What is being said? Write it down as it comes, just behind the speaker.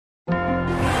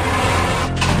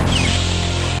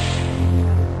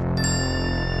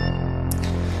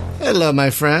Hello, my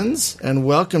friends, and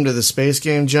welcome to the Space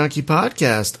Game Junkie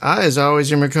podcast. I, as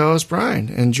always, am your co-host, Brian,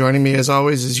 and joining me, as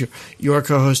always, is your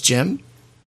co-host, Jim.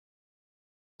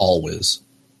 Always.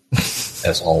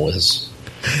 As always.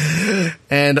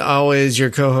 And always your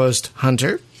co-host,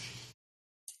 Hunter.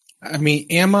 I mean,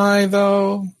 am I,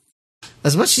 though?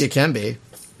 As much as you can be,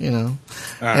 you know.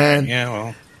 All right, yeah,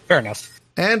 well, fair enough.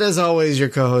 And as always, your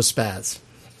co-host, Spaz.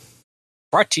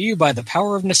 Brought to you by the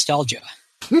power of nostalgia.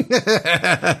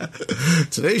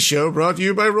 Today's show brought to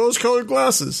you by rose-colored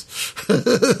glasses.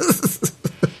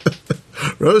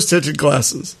 Rose-tinted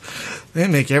glasses. They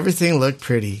make everything look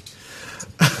pretty.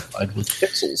 With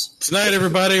pixels. Tonight,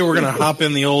 everybody, we're going to hop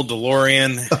in the old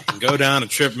DeLorean and go down a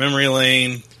trip memory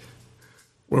lane.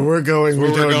 Where we're going,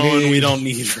 we don't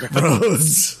need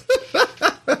roads.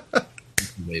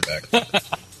 Way back.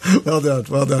 Well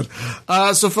done.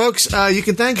 So, folks, you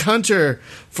can thank Hunter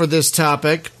for this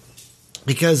topic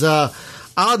because I'll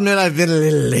admit I've been a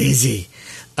little lazy,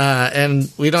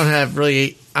 and we don't have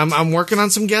really. I'm working on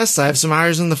some guests. I have some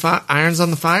irons on the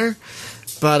fire,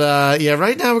 but yeah,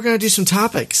 right now we're going to do some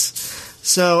topics.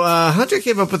 So Hunter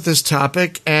came up with this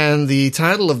topic, and the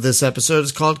title of this episode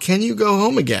is called "Can You Go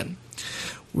Home Again?"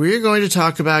 We're going to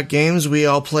talk about games we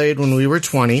all played when we were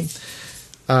 20,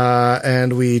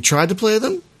 and we tried to play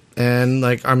them, and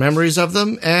like our memories of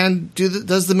them, and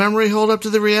does the memory hold up to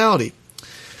the reality?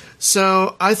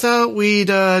 So I thought we'd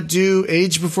do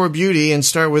age before beauty and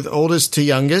start with oldest to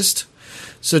youngest.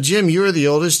 So Jim, you are the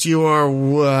oldest. You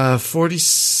are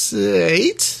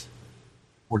 48?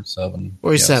 47.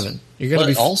 47. Yes. You're going to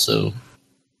be also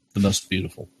the most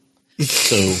beautiful.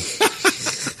 So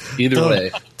either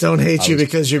way. Don't hate you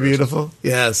because you're beautiful.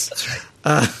 Yes.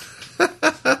 That's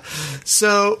right.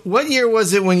 So what year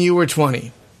was it when you were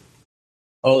 20?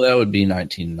 Oh, that would be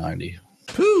 1990.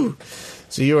 Pooh.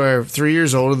 So you are 3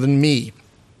 years older than me.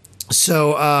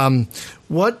 So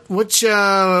which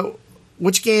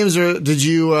games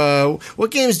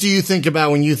what games do you think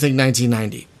about when you think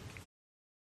 1990?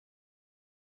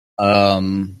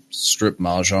 Strip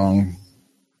Mahjong.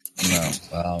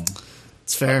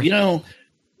 It's fair.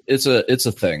 It's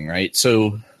a thing, right?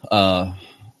 So what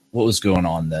was going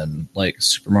on then? Like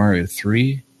Super Mario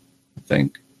 3, I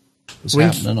think, was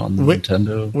happening on the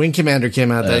Nintendo. Wing Commander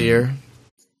came out that year.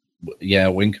 Yeah,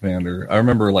 Wing Commander. I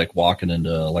remember like walking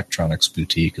into Electronics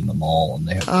Boutique in the mall, and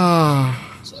they had.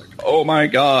 It's like, oh my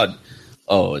god!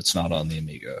 Oh, it's not on the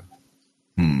Amiga.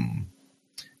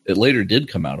 It later did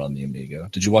come out on the Amiga.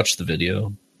 Did you watch the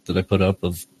video that I put up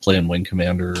of playing Wing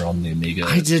Commander on the Amiga?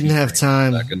 I didn't have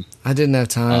time.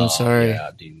 Sorry.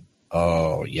 Yeah, dude.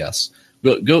 Oh yes.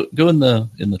 Go in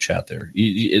the chat there.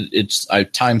 I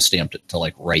timestamped it to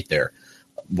like right there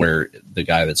where the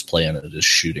guy that's playing it is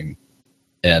shooting.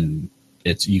 And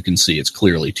you can see it's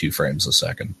clearly 2 frames a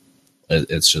second.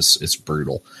 It's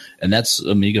brutal. And that's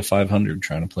Amiga 500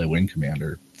 trying to play Wing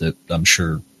Commander that I'm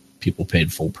sure people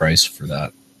paid full price for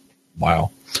that.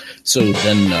 Wow. So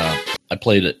then I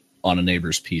played it on a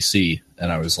neighbor's PC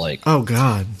and I was like, oh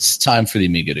God, it's time for the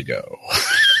Amiga to go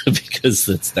because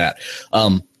it's that.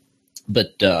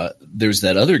 But there's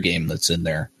that other game that's in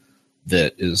there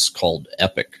that is called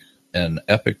Epic, and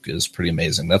Epic is pretty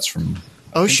amazing. That's from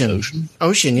Ocean,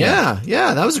 yeah,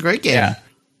 that was a great game. Yeah,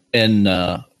 and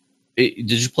did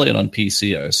you play it on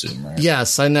PC? I assume, right?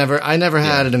 Yes, I never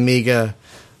had an Amiga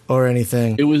or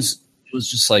anything. It was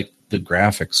just like the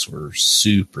graphics were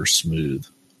super smooth,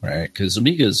 right? Because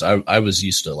Amigas, I was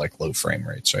used to like low frame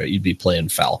rates, right? You'd be playing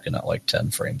Falcon at like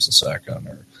 10 frames a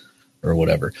second or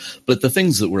whatever. But the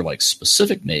things that were like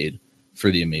specific made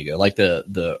for the Amiga, like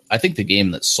I think the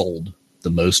game that sold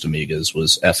the most Amigas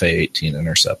was FA-18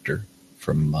 Interceptor.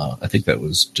 From I think that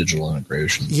was Digital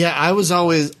Integration. Yeah, I was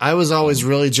always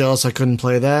really jealous I couldn't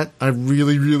play that. I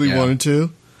really wanted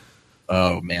to.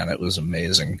 Oh man, it was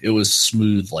amazing. It was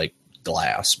smooth like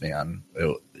glass, man.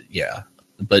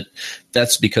 But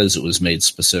that's because it was made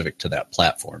specific to that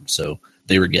platform. So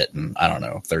they were getting, I don't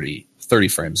know, 30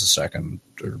 frames a second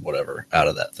or whatever out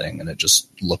of that thing, and it just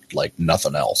looked like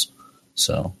nothing else.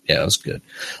 So yeah, it was good.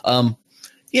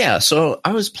 So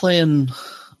I was playing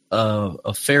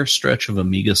a fair stretch of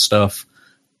Amiga stuff,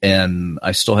 and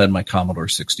I still had my Commodore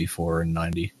 64 and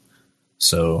 90.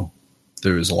 So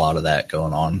there was a lot of that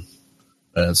going on.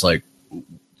 And it's like,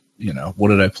 what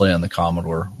did I play on the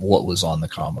Commodore? What was on the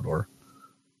Commodore?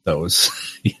 That was,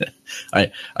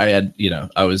 I had,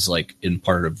 I was like in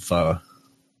part of, it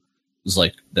was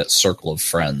like that circle of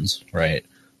friends, right?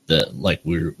 That like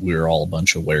we were all a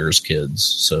bunch of Wares kids.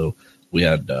 So we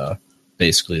had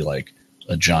basically like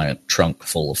a giant trunk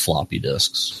full of floppy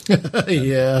disks.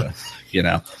 Yeah.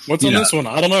 What's on this one?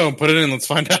 I don't know. Put it in. Let's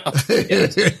find out.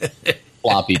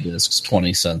 floppy disks,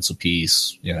 20 cents a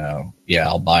piece.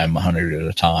 I'll buy them 100 at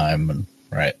a time, and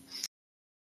right.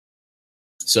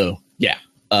 So yeah,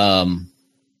 everything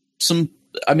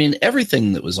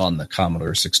that was on the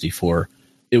Commodore 64,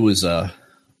 it was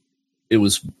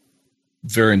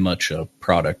very much a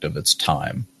product of its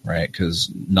time, right?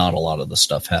 Because not a lot of the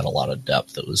stuff had a lot of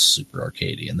depth that was super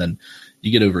arcadey. And then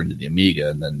you get over into the Amiga,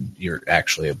 and then you're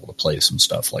actually able to play some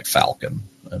stuff like Falcon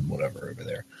and whatever over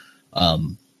there.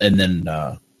 And then,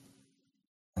 I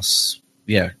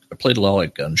played a lot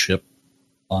like Gunship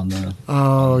on the.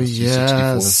 Oh, on the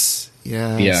yes. C64.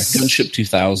 Yeah, Gunship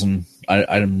 2000.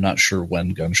 I'm not sure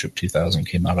when Gunship 2000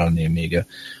 came out on the Amiga.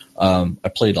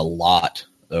 I played a lot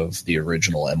of the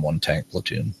original M1 Tank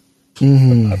Platoon.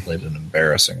 I played an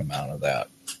embarrassing amount of that.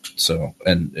 So,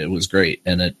 and it was great.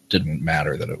 And it didn't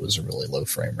matter that it was a really low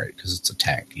frame rate because it's a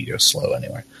tank. You go slow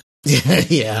anyway.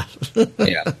 Yeah.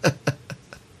 Yeah.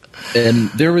 And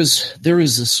there was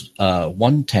this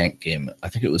one tank game. I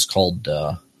think it was called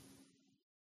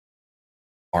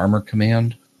Armor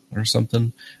Command or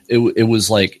something. It was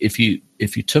like if you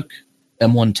took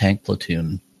M1 Tank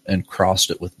Platoon and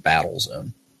crossed it with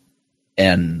Battlezone,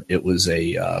 and it was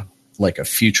a like a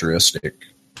futuristic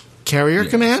Carrier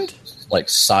Command, like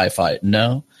sci-fi.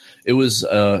 No, it was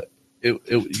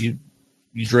you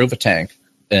drove a tank,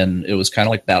 and it was kind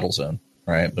of like Battlezone,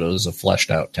 right? But it was a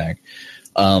fleshed out tank.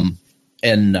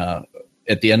 And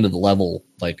at the end of the level,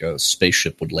 like a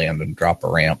spaceship would land and drop a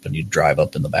ramp, and you'd drive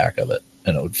up in the back of it,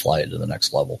 and it would fly to the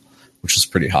next level, which is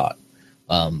pretty hot.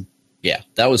 Yeah,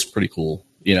 that was pretty cool.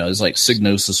 It was like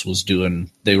Psygnosis was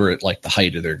doing, they were at like the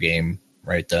height of their game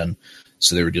right then.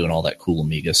 So they were doing all that cool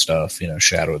Amiga stuff,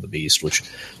 Shadow of the Beast, which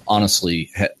honestly,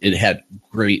 it had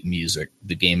great music.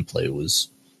 The gameplay was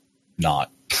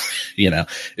not,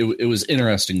 it was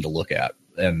interesting to look at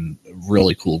and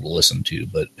really cool to listen to,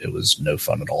 but it was no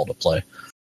fun at all to play.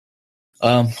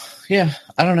 Yeah,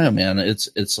 I don't know, man.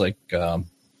 It's like,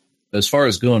 as far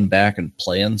as going back and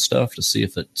playing stuff to see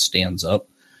if it stands up,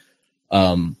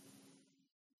 some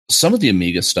of the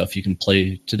Amiga stuff you can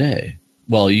play today.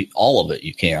 Well, all of it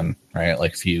you can, right?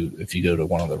 Like if you go to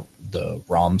one of the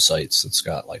ROM sites that's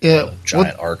got like a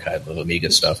giant archive of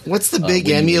Amiga stuff. What's the big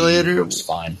emulator? It's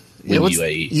fine.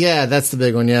 UAE. Yeah, that's the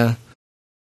big one. Yeah.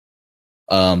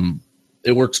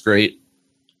 It works great,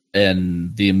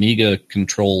 and the Amiga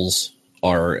controls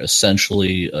are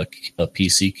essentially a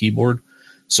PC keyboard.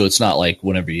 So it's not like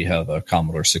whenever you have a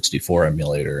Commodore 64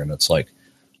 emulator and it's like,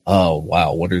 oh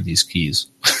wow, what are these keys?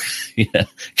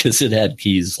 Because it had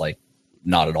keys like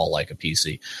not at all like a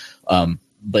PC.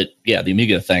 But yeah, the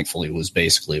Amiga thankfully was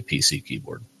basically a PC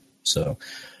keyboard. So,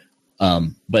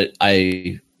 but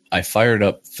I fired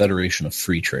up Federation of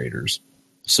Free Traders.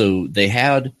 So they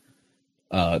had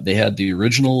the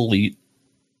original Elite,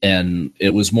 and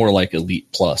it was more like Elite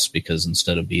Plus because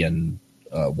instead of being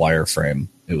wireframe,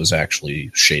 it was actually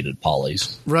shaded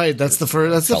polys. Right. That's the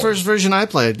first. That's the first version I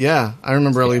played. Yeah, I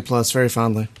remember Elite Plus very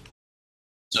fondly.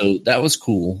 So that was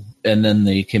cool. And then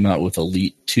they came out with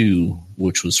Elite 2,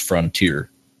 which was Frontier.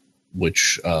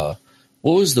 Which what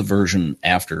was the version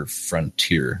after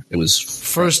Frontier? It was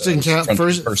First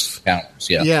Encounters. Yeah,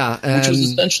 yeah, which was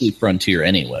essentially Frontier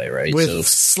anyway, right? With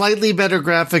slightly better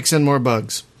graphics and more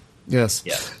bugs. Yes.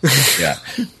 Yeah. Yeah.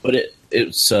 But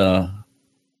it's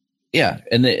yeah,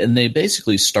 and they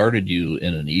basically started you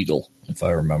in an Eagle, if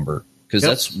I remember, because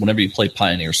that's whenever you play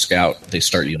Pioneer Scout, they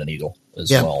start you in an Eagle as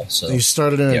well. So you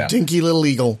started in a dinky little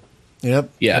Eagle. Yep.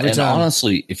 Yeah, and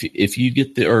honestly, if you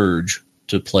get the urge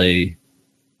to play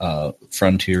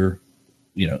Frontier,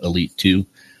 Elite 2,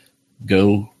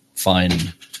 go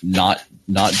find not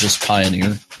just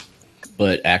Pioneer,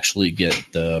 but actually get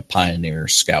the Pioneer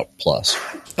Scout Plus.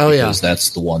 Oh, because that's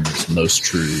the one that's most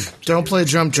true. Don't play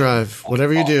Jump Drive.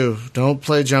 Whatever you do, don't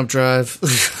play Jump Drive.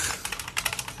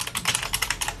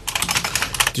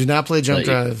 Do not play Jump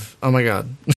Drive. Oh, my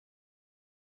God.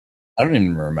 I don't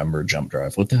even remember Jump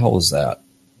Drive. What the hell was that?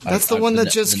 That's the one that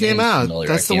just came out.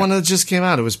 That's the one that just came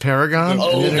out. It was Paragon.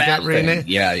 Oh, and then that it got renamed.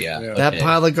 Yeah. That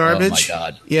pile of garbage. Oh, my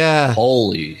God. Yeah.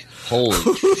 Holy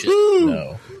shit.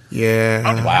 No.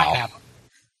 Yeah. Wow.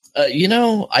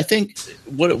 I think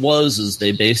what it was is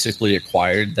they basically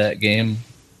acquired that game.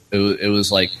 It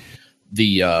was like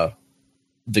the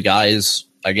guys,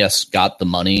 I guess, got the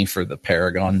money for the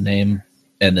Paragon name,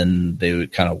 and then they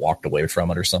kind of walked away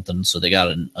from it or something. So they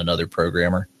got another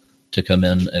programmer to come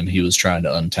in, and he was trying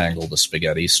to untangle the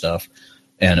spaghetti stuff.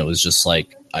 And it was just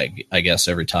like, I guess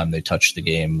every time they touched the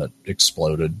game, it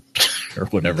exploded or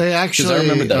whatever. They actually,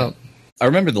 I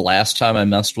remember the last time I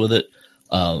messed with it.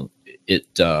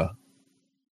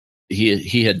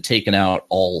 He had taken out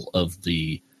all of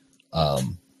the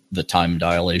the time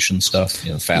dilation stuff,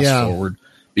 fast forward,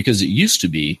 because it used to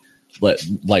be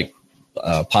like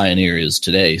Pioneer is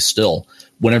today still.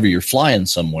 Whenever you're flying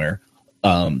somewhere,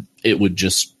 it would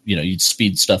just, you'd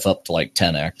speed stuff up to like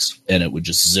 10x and it would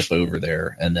just zip over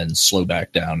there and then slow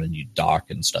back down and you'd dock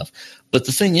and stuff. But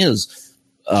the thing is,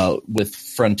 with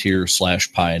Frontier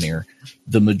 / Pioneer,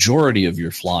 the majority of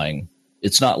your flying,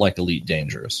 it's not like Elite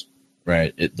Dangerous,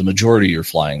 right? The majority of your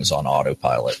flying is on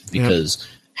autopilot because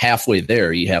halfway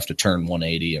there you have to turn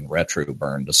 180 and retro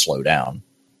burn to slow down.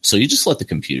 So you just let the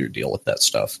computer deal with that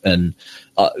stuff. And,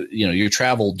 your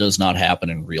travel does not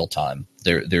happen in real time.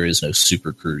 There is no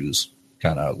super cruise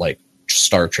kind of like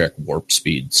Star Trek warp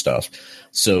speed stuff.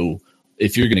 So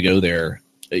if you're going to go there,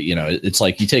 it's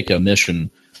like you take a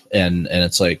mission and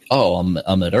it's like, oh,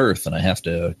 I'm at Earth and I have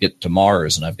to get to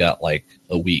Mars and I've got like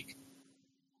a week.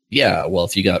 Yeah, well,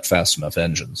 if you got fast enough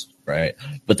engines, right?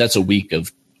 But that's a week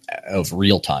of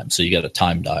real time. So you got to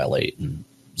time dilate and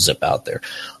zip out there.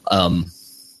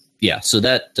 So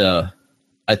that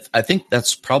I think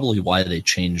that's probably why they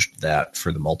changed that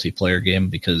for the multiplayer game,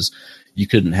 because you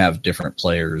couldn't have different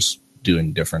players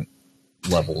doing different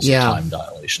levels of time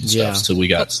dilation stuff. Yeah. So we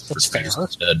got that's fair.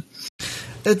 instead.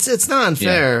 It's not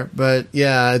unfair, but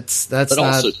that's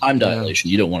also time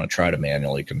dilation. You don't want to try to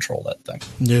manually control that thing.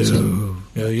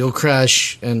 No, you'll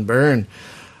crash and burn.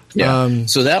 Yeah.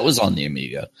 So that was on the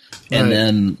Amiga, and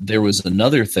then there was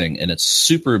another thing, and it's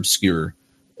super obscure,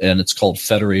 and it's called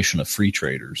Federation of Free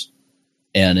Traders,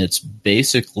 and it's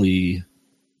basically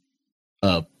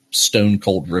a stone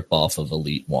cold ripoff of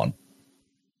Elite One.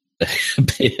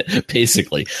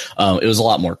 Basically, it was a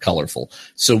lot more colorful.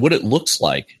 So what it looks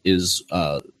like is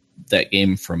that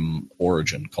game from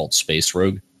Origin called Space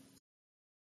Rogue.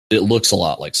 It looks a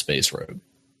lot like Space Rogue.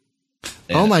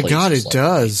 And oh my god, it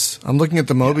does! I'm looking at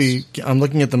the Moby. Yes. I'm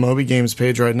looking at the Moby Games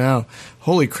page right now.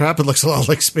 Holy crap! It looks a lot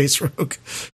like Space Rogue.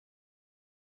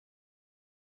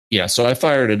 Yeah, so I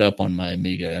fired it up on my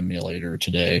Amiga emulator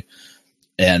today,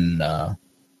 and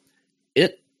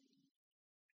it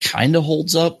kind of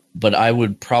holds up, but I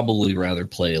would probably rather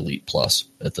play Elite Plus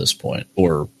at this point,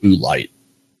 or Lite,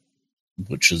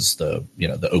 which is the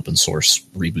open source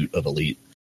reboot of Elite.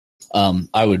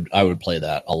 I would play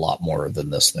that a lot more than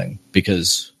this thing,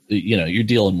 because you're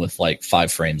dealing with like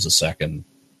 5 frames a second,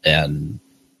 and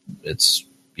it's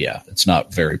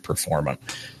not very performant,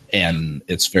 and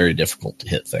it's very difficult to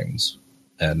hit things.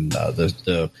 And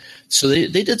so they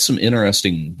did some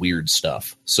interesting weird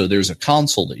stuff. So there's a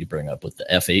console that you bring up with the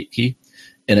F8 key,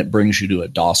 and it brings you to a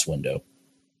DOS window,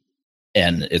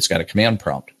 and it's got a command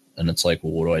prompt. And it's like,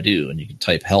 well, what do I do? And you can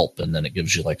type help, and then it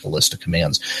gives you like a list of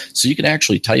commands. So you can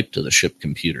actually type to the ship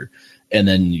computer, and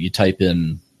then you type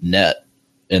in net,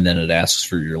 and then it asks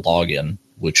for your login,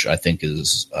 which I think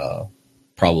is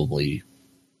probably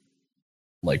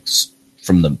like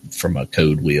from a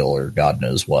code wheel or God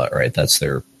knows what, right? That's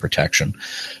their protection.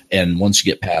 And once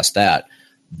you get past that,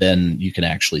 then you can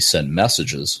actually send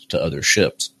messages to other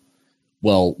ships.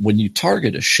 Well, when you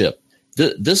target a ship,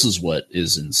 this is what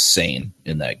is insane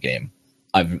in that game.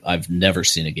 I've never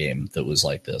seen a game that was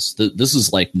like this. This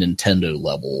is like Nintendo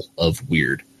level of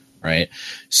weird, right?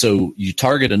 So you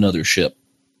target another ship,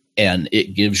 and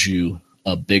it gives you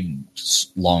a big,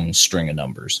 long string of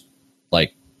numbers,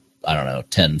 like, I don't know,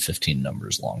 10, 15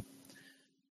 numbers long.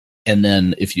 And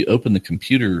then if you open the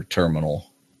computer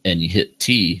terminal and you hit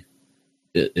T,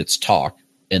 it's talk,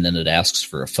 and then it asks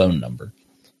for a phone number.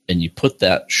 And you put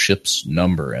that ship's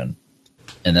number in,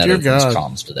 and that opens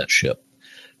comms to that ship.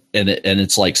 And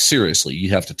it's like, seriously,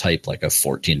 you have to type like a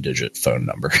 14-digit phone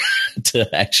number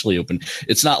to actually open.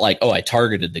 It's not like, oh, I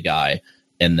targeted the guy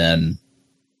and then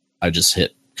I just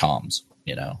hit comms.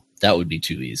 That would be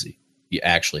too easy. You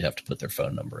actually have to put their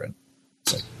phone number in.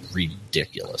 It's like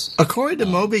ridiculous. According to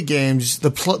Moby Games,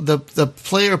 the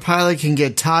player pilot can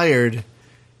get tired,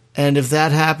 and if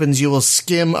that happens, you will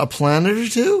skim a planet or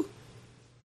two?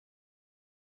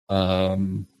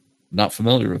 Not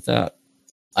familiar with that.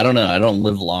 I don't know. I don't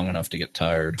live long enough to get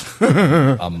tired.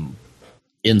 I'm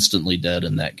instantly dead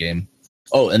in that game.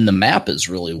 Oh, and the map is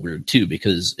really weird too,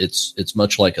 because it's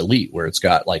much like Elite, where it's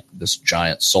got like this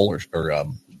giant solar or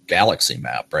galaxy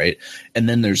map, right? And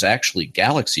then there's actually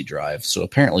galaxy drive, so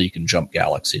apparently you can jump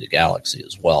galaxy to galaxy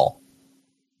as well.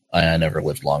 I never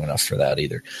lived long enough for that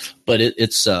either. But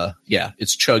it's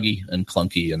chuggy and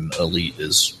clunky, and Elite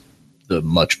is the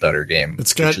much better game,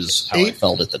 which is how I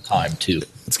felt at the time too.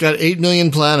 It's got 8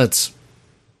 million planets.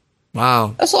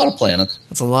 Wow. That's a lot of planets.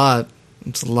 That's a lot.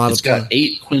 It's got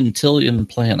 8 quintillion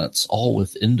planets, all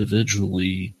with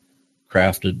individually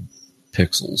crafted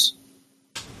pixels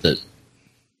that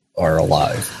are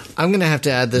alive. I'm going to have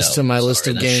to add this to my list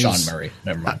of games. Sean Murray.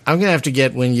 Never mind. I'm going to have to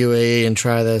get Win UAE and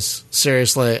try this.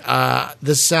 Seriously.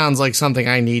 This sounds like something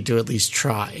I need to at least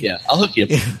try. Yeah, I'll hook you up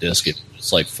with a disc.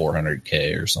 It's like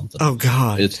 $400K or something. Oh,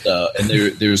 God. It's and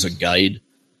there's a guide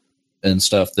and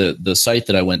stuff. The site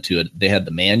that I went to, they had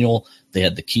the manual, they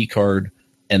had the key card,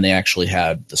 and they actually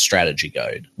had the strategy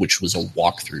guide, which was a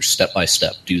walkthrough, step by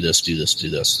step. Do this through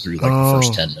like the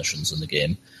first 10 missions in the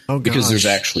game. Oh, because there's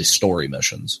actually story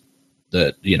missions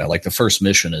that, like the first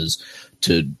mission is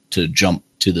to jump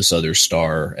to this other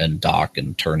star and dock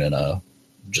and turn in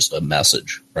just a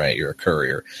message, right? You're a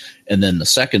courier. And then the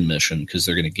second mission, because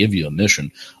they're going to give you a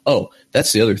mission. Oh,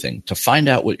 that's the other thing. To find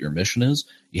out what your mission is,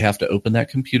 you have to open that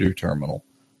computer terminal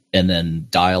and then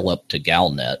dial up to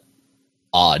Galnet.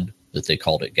 Odd that they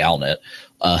called it Galnet.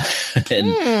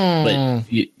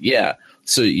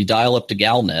 So you dial up to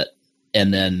Galnet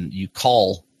and then you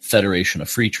call Federation of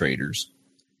Free Traders,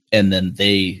 and then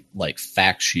they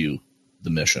fax you the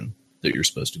mission that you're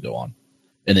supposed to go on.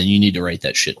 And then you need to write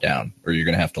that shit down, or you're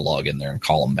going to have to log in there and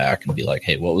call them back and be like,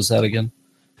 hey, what was that again?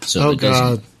 So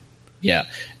God. Yeah.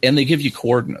 And they give you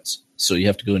coordinates. So you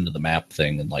have to go into the map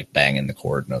thing and bang in the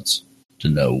coordinates to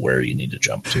know where you need to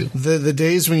jump to. The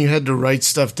days when you had to write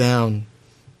stuff down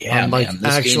on this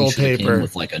actual game paper came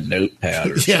with a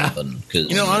notepad or something.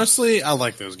 Honestly, I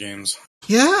like those games.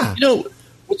 Yeah.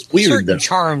 What's weird? Certain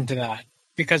charm to that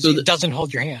because it doesn't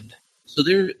hold your hand. So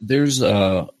there's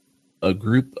a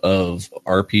group of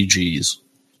RPGs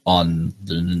on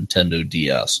the Nintendo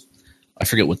DS. I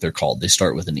forget what they're called. They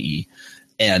start with an E.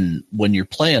 And when you're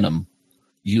playing them,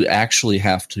 you actually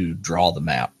have to draw the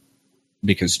map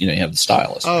because, you have the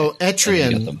stylus. Oh, right?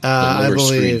 Etrian, I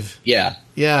believe. Screen.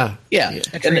 Yeah.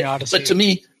 Etrian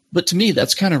Odyssey. But to me,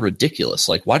 that's kind of ridiculous.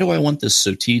 Why do I want this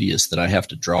so tedious that I have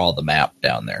to draw the map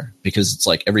down there? Because it's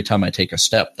every time I take a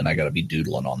step, then I got to be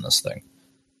doodling on this thing.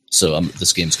 So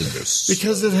this game's going to go.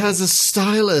 Because it has a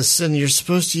stylus, and you're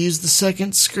supposed to use the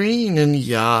second screen, and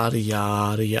yada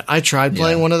yada yada. I tried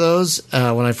playing one of those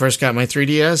when I first got my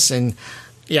 3DS, and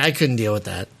I couldn't deal with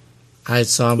that. Where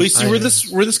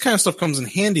this kind of stuff comes in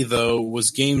handy though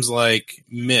was games like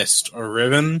Myst or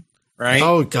Riven, right?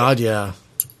 Oh God, yeah.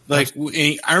 I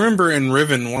remember in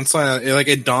Riven once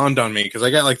it dawned on me because I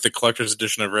got the collector's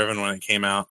edition of Riven when it came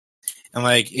out. And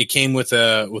it came with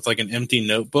an empty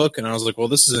notebook, and I was like, "Well,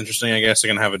 this is interesting. I guess I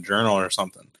can have a journal or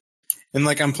something." And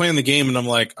I'm playing the game, and I'm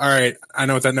like, "All right, I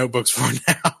know what that notebook's for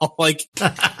now."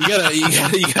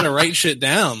 You gotta write shit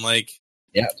down.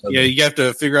 You have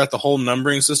to figure out the whole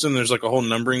numbering system. There's a whole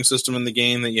numbering system in the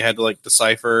game that you had to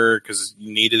decipher because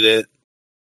you needed it.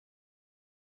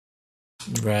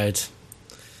 Right.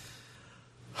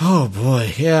 Oh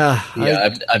boy, yeah.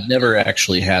 I've never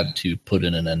actually had to put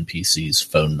in an NPC's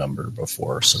phone number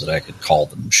before so that I could call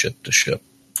them ship to ship.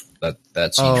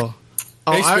 That's hey,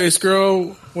 Space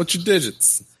Girl, what's your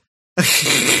digits?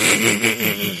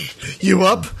 You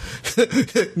up?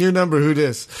 New number, who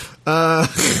dis?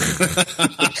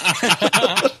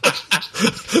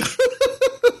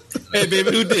 Hey,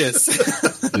 baby, who dis?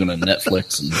 Doing a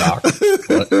Netflix and doc.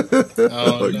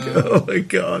 Oh my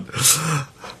God.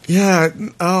 Yeah.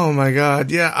 Oh my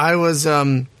God. Yeah. I was.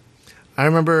 I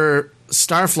remember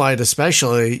Starflight,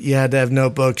 especially. You had to have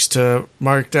notebooks to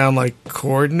mark down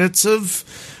coordinates of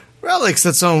relics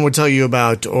that someone would tell you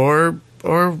about, or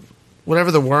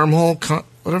whatever the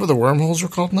wormholes were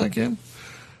called in that game.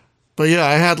 But yeah,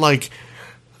 I had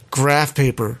graph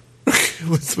paper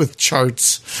with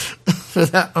charts for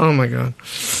that. Oh my God.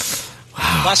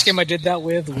 Wow. Last game I did that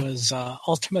with was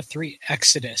Ultima 3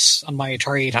 Exodus on my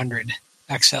Atari 800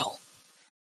 XL.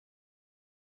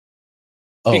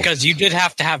 Because you did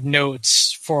have to have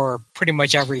notes for pretty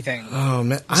much everything. Oh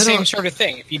man, Same sort of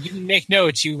thing. If you didn't make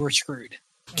notes, you were screwed.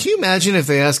 Can you imagine if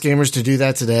they asked gamers to do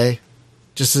that today?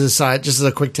 Just as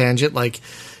a quick tangent,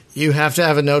 you have to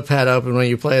have a notepad open when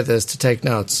you play this to take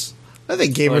notes. I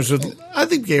think gamers would lose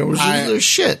their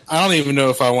shit. I don't even know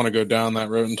if I want to go down that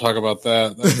road and talk about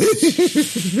that.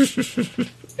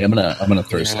 I'm gonna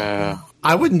throw something.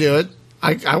 I wouldn't do it.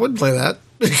 I wouldn't play that.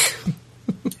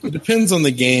 It depends on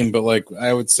the game, but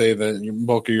I would say that your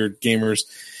bulk of your gamers,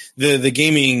 the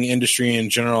gaming industry in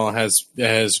general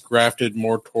has grafted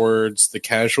more towards the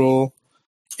casual,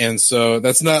 and so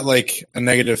that's not a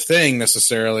negative thing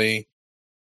necessarily.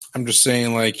 I'm just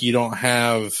saying you don't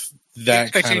have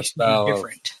that kind of style.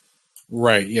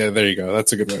 Right, yeah, there you go.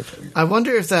 That's a good way of putting it. I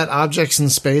wonder if that Objects in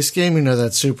Space game,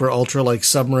 that super ultra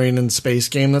submarine and space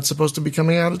game that's supposed to be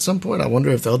coming out at some point, I wonder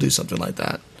if they'll do something like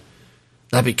that.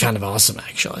 That'd be kind of awesome,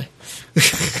 actually.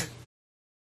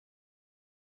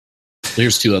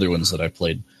 There's two other ones that I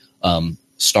played.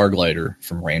 Starglider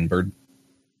from Rainbird.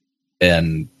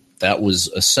 And that was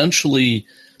essentially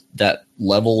that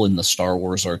level in the Star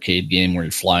Wars arcade game where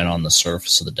you're flying on the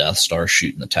surface of the Death Star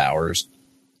shooting the towers.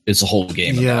 It's a whole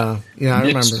game. Yeah, I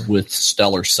remember. With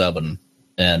Stellar 7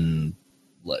 and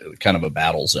kind of a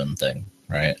battle zone thing,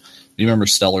 right? Do you remember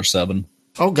Stellar 7?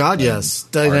 Oh God, yes.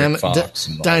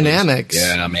 Dynamics.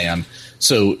 Yeah, man.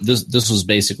 So this was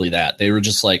basically that. They were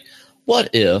just like, what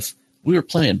if we were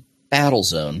playing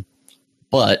Battlezone,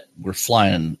 but we're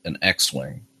flying an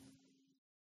X-Wing?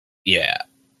 Yeah,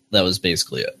 that was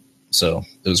basically it. So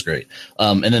it was great.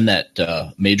 And then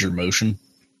that Major Motion,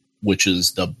 which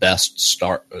is the best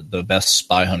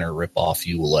Spy Hunter ripoff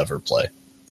you will ever play.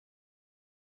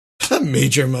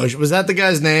 Major Motion. Was that the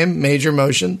guy's name? Major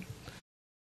Motion?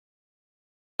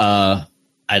 I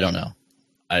don't know.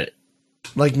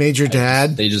 Like Major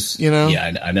Dad? They just,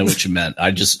 Yeah, I know what you meant. I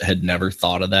just had never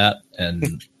thought of that.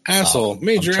 And asshole.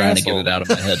 Major I'm trying asshole. to get it out of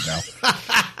my head now.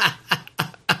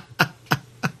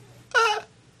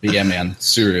 But yeah, man,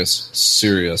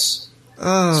 serious.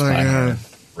 Oh my God.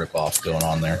 Rip-off going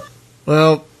on there.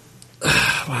 Well,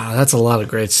 wow, that's a lot of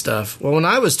great stuff. Well, when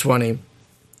I was 20,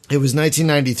 it was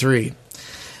 1993.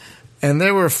 And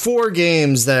there were 4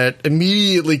 games that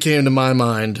immediately came to my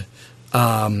mind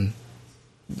when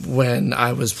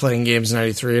I was playing games in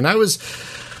 93. And I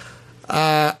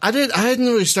hadn't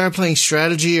really started playing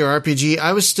strategy or RPG.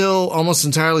 I was still almost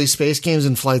entirely space games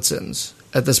and flight sims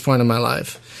at this point in my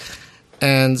life.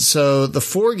 And so the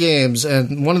 4 games,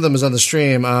 and one of them is on the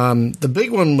stream, the big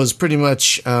one was pretty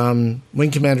much Wing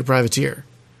Commander Privateer.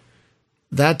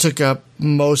 That took up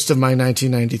most of my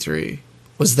 1993,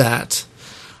 was that.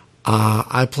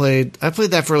 I played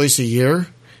that for at least a year.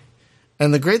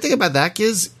 And the great thing about that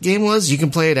game was you can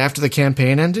play it after the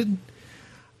campaign ended.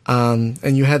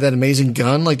 And you had that amazing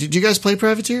gun. Like, did you guys play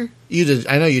Privateer? You did.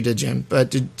 I know you did, Jim.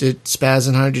 But did Spaz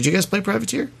and Hunter, did you guys play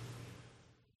Privateer?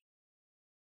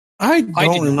 I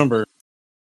don't remember.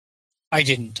 I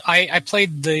didn't. I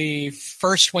played the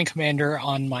first Wing Commander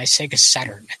on my Sega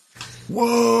Saturn.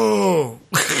 Whoa!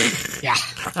 Yeah.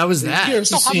 How was that? I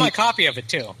still have my copy of it,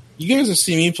 too. You guys have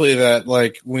seen me play that,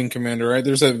 like, Wing Commander, right?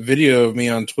 There's that video of me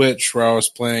on Twitch where I was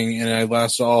playing, and I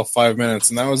lasted all 5 minutes,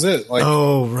 and that was it. Like,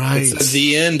 oh, right. It's at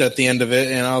the end of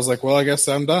it, and I was like, well, I guess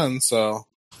I'm done, so.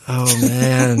 Oh,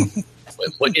 man.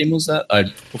 What game was that?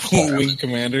 Wing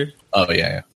Commander. Oh,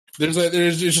 yeah.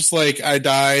 It's just like I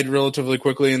died relatively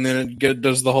quickly, and then it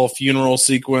does the whole funeral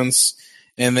sequence,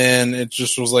 and then it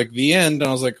just was like the end. And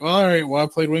I was like, all right, well, I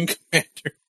played Wing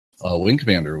Commander. Wing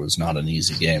Commander was not an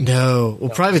easy game. No. Well,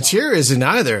 Privateer isn't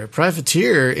either.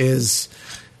 Privateer is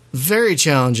very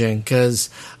challenging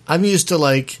because I'm used to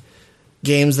like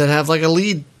games that have like a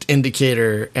lead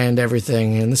indicator and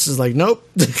everything, and this is like, nope,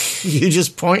 you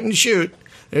just point and shoot.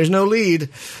 There's no lead.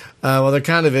 Well, there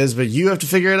kind of is, but you have to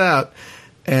figure it out.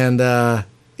 And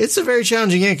it's a very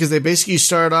challenging game because they basically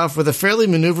start off with a fairly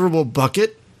maneuverable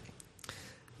bucket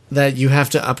that you have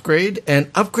to upgrade,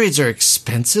 and upgrades are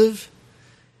expensive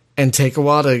and take a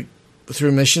while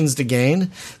through missions to gain.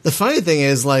 The funny thing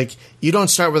is, like, you don't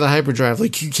start with a hyperdrive.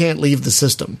 Like, you can't leave the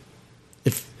system.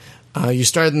 If you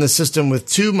start in the system with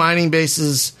 2 mining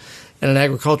bases and an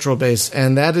agricultural base,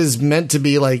 and that is meant to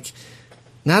be, like,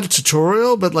 not a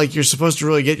tutorial, but, like, you're supposed to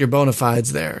really get your bona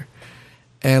fides there.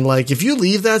 And, like, if you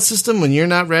leave that system when you're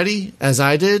not ready, as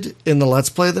I did in the Let's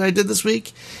Play that I did this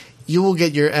week, you will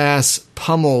get your ass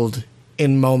pummeled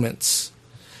in moments.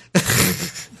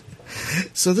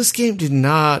 So this game did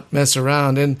not mess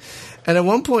around. And at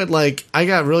one point, like, I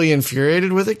got really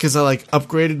infuriated with it because I, like,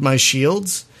 upgraded my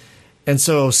shields. And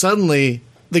so suddenly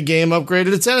the game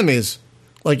upgraded its enemies.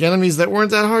 Like, enemies that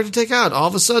weren't that hard to take out. All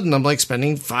of a sudden, I'm, like,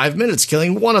 spending 5 minutes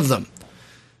killing one of them.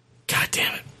 God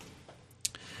damn it.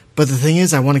 But the thing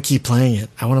is, I want to keep playing it.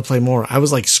 I want to play more. I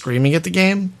was, like, screaming at the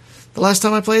game the last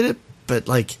time I played it. But,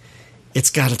 like, it's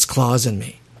got its claws in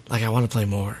me. Like, I want to play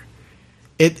more.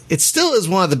 It still is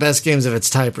one of the best games of its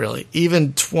type, really.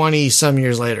 Even 20-some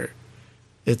years later.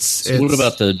 So what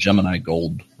about the Gemini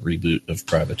Gold reboot of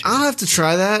Privateer? I'll have to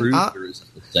try that. Or is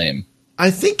it the same? I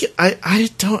think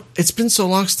I don't. It's been so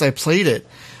long since I played it.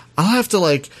 I'll have to,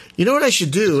 like, you know what I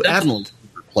should do? Definitely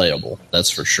playable.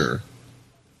 That's for sure.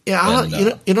 Yeah, you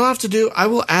know what I have to do? I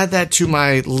will add that to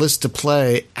my list to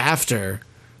play after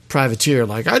Privateer.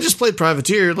 Like, I just played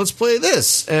Privateer, let's play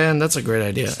this. And that's a great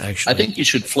idea, actually. I think you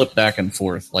should flip back and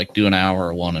forth, like do an hour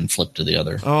of one and flip to the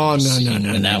other. Oh, no.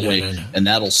 And that way, and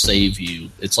that'll save you.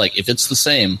 It's like, if it's the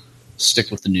same, stick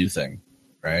with the new thing,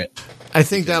 right? I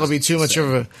think that'll be too much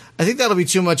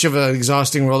of an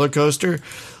exhausting roller coaster.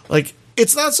 Like,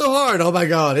 It's not so hard. Oh my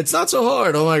god! It's not so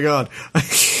hard. Oh my god!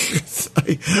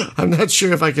 I'm not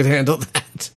sure if I could handle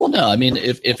that. Well, no, I mean,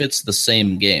 if it's the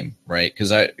same game, right?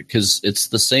 Because it's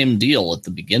the same deal at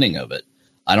the beginning of it.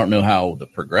 I don't know how the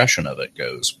progression of it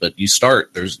goes, but you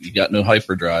got no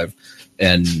hyperdrive,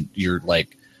 and you're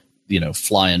like,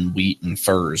 flying wheat and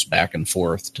furs back and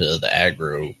forth to the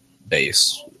agro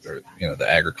base, or the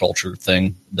agriculture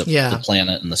thing, the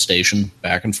planet and the station,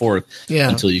 back and forth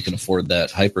until you can afford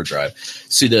that hyperdrive.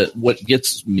 See, what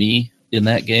gets me in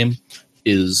that game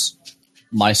is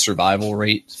my survival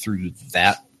rate through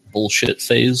that bullshit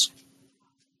phase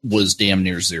was damn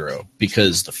near zero,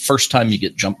 because the first time you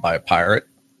get jumped by a pirate,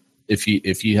 if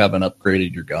you haven't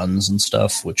upgraded your guns and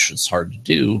stuff, which is hard to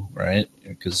do, right?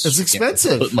 Because it's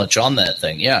expensive. Put much on that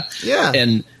thing, yeah.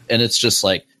 And it's just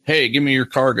like, hey, give me your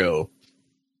cargo.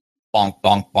 Bonk,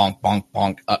 bonk, bonk, bonk,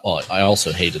 bonk. I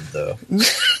also hated the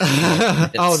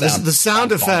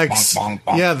sound effects. Bonk, bonk,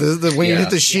 bonk, bonk. Yeah, when you hit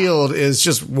the shield is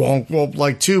just wonk, wonk,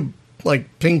 like two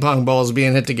ping pong balls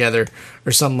being hit together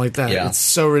or something like that. Yeah.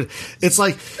 It's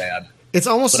like bad. It's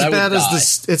almost as bad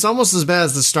as it's almost as bad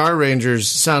as the Star Rangers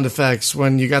sound effects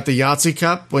when you got the Yahtzee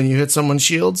cup when you hit someone's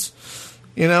shields.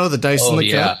 The dice in the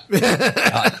cup.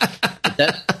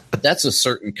 That's a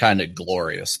certain kind of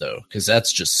glorious, though, because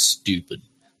that's just stupid.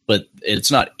 But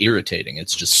it's not irritating.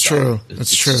 It's just true.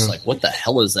 It's true. Just like, what the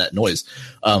hell is that noise?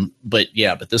 But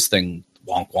this thing,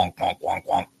 wonk, wonk, wonk, wonk,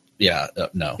 wonk. Yeah,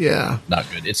 no. Yeah. Not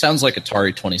good. It sounds like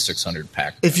Atari 2600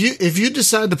 pack. If you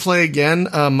decide to play again,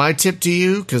 my tip to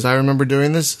you, because I remember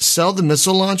doing this, sell the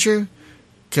missile launcher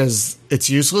because it's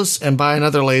useless, and buy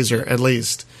another laser at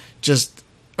least. Just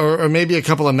or maybe a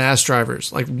couple of mass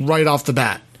drivers, like right off the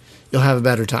bat. You'll have a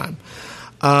better time.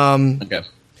 Okay.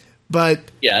 But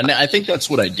yeah, and I think that's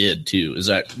what I did too. Is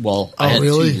that I had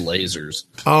really? 2 lasers.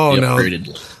 Oh no, laser.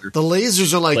 The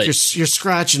lasers are like you're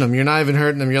scratching them. You're not even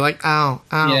hurting them. You're like ow,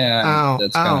 ow, ow,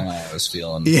 that's ow. kind of how I was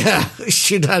feeling. Yeah,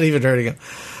 you're not even hurting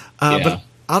them.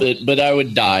 But I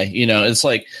would die. It's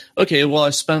like, okay, well,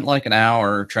 I spent like an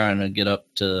hour trying to get up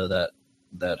to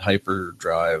that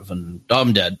hyperdrive, and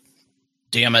I'm dead.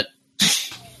 Damn it.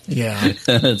 Yeah.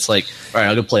 It's like, all right,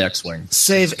 I'll go play X-Wing.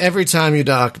 Save every time you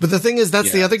dock. But the thing is,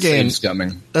 that's the other game.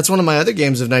 That's one of my other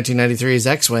games of 1993 is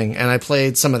X-Wing, and I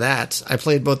played some of that. I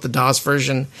played both the DOS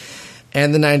version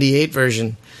and the 98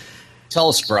 version. Tell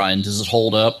us, Brian, does it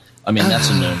hold up? I mean, that's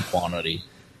a known quantity.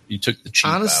 You took the cheap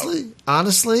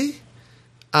Honestly,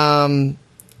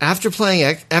 after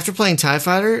playing TIE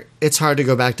Fighter, it's hard to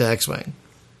go back to X-Wing.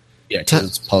 Yeah, because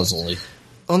it's puzzly.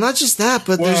 Well, not just that,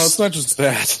 but it's not just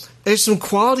that. There's some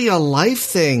quality of life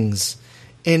things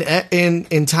in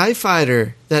TIE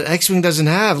Fighter that X-Wing doesn't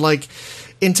have. Like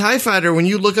in TIE Fighter, when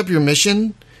you look up your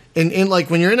mission, in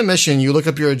like when you're in a mission, you look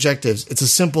up your objectives. It's a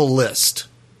simple list,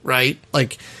 right?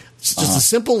 Like it's just a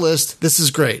simple list. This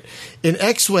is great. In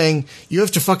X-Wing, you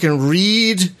have to fucking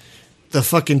read the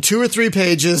fucking 2 or 3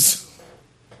 pages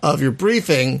of your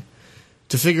briefing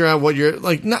to figure out what you're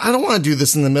like. No, I don't want to do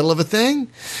this in the middle of a thing.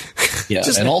 Yeah,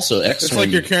 and also X-Wing. It's like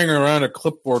you're carrying around a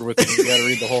clipboard with you. You got to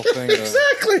read the whole thing.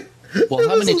 Exactly. Well,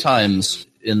 how many times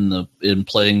in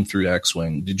playing through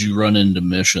X-Wing did you run into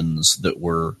missions that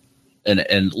were,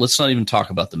 and let's not even talk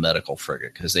about the medical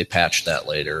frigate because they patched that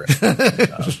later. And,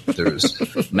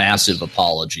 there's massive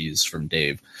apologies from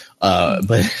Dave,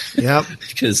 but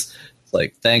because it's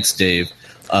like, thanks, Dave.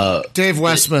 Dave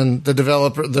Westman, the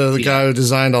developer, the guy who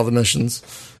designed all the missions.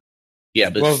 Yeah,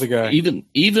 but love the guy.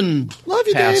 Even love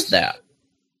you, past Dave. that,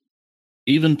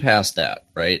 even past that,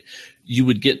 right? You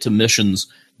would get to missions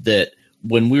that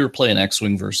when we were playing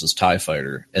X-Wing versus TIE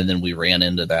Fighter, and then we ran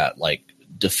into that, like,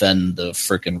 defend the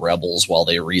frickin' rebels while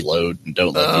they reload and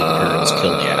don't let the Imperials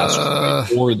kill the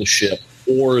asteroid or the ship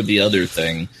or the other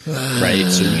thing, right?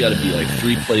 So you got to be like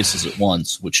 3 places at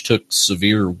once, which took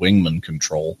severe wingman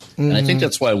control. And I think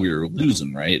that's why we were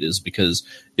losing, right? Is because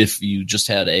if you just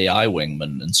had AI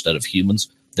wingmen instead of humans,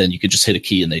 then you could just hit a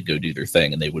key and they'd go do their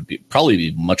thing, and they would probably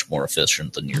be much more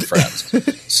efficient than your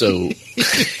friends. So,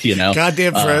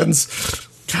 goddamn friends.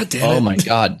 God damn it. Oh my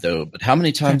God, though! But how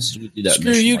many times did we do that?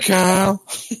 Screw you, Kyle.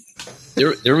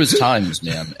 There was times,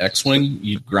 man. X-Wing,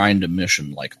 you'd grind a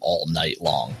mission like all night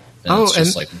long, and it's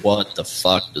just like, what the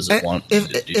fuck does it want you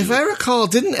to do? If I recall,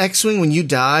 didn't X-Wing when you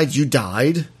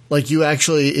died? Like you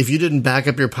actually, if you didn't back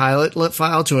up your pilot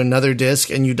file to another disk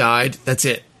and you died, that's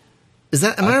it. Is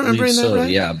that? Am I remembering that right?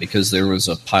 Yeah, because there was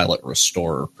a pilot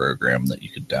restorer program that you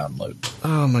could download.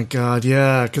 Oh my God,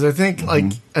 yeah. Because I think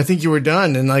I think you were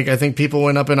done, and I think people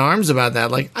went up in arms about that.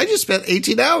 Like, I just spent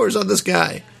 18 hours on this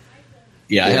guy.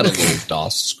 Yeah, I had a little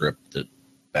DOS script that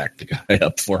backed the guy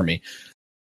up for me.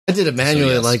 I did it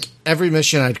manually. So, yes. Like every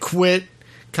mission, I'd quit,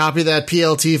 copy that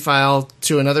PLT file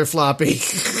to another floppy,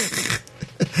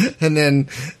 and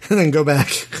then go back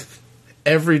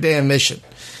every damn mission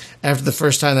after the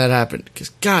first time that happened. Because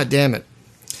god damn it.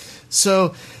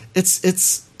 So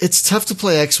it's tough to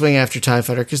play X-Wing after TIE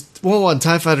Fighter because, well, one,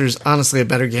 TIE Fighter is honestly a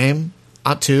better game.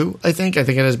 Two, I think it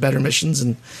has better missions,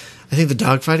 and I think the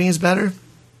dogfighting is better.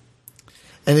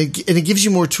 And it gives you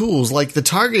more tools. Like the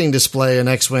targeting display in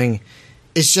X-Wing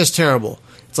is just terrible.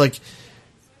 It's like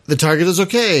the target is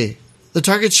okay. The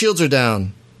target shields are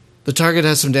down. The target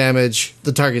has some damage.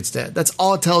 The target's dead. That's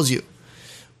all it tells you.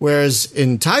 Whereas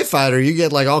in TIE Fighter, you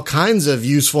get like all kinds of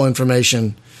useful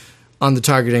information on the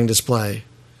targeting display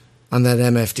on that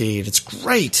MFD. It's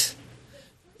great.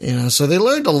 So they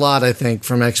learned a lot, I think,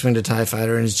 from X-Wing to TIE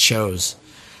Fighter, and it shows.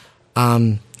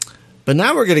 But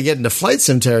now we're going to get into flight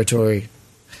sim territory.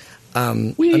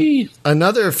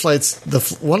 Another flights.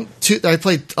 I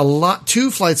played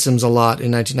two flight sims a lot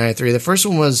in 1993. The first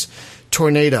one was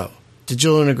Tornado,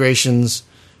 Digital Integrations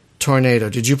Tornado.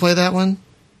 Did you play that one?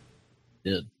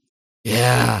 Did.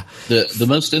 Yeah. The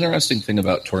most interesting thing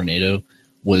about Tornado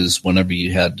was whenever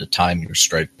you had to time your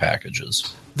strike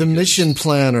packages. The mission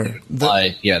planner.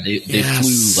 They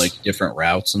flew like different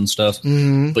routes and stuff,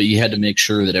 but you had to make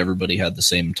sure that everybody had the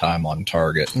same time on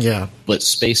target. Yeah. But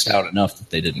spaced out enough that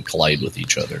they didn't collide with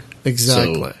each other.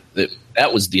 Exactly. So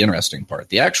that was the interesting part.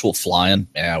 The actual flying,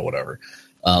 whatever.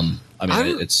 I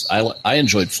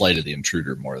enjoyed Flight of the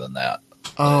Intruder more than that.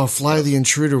 Oh, Fly of the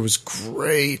Intruder was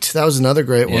great. That was another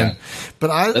great one.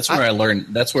 But that's where I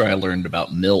learned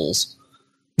about mills.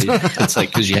 It's like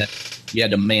because you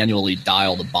had to manually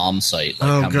dial the bomb site.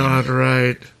 Like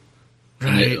right.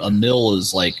 A mill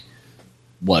is like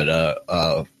what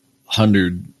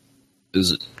 100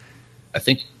 is it? I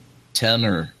think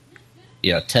 10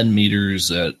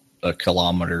 meters at a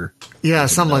kilometer. Yeah,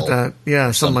 something like that. Yeah,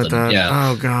 something like that. Yeah.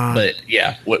 Oh god. But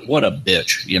yeah, what a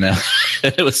bitch,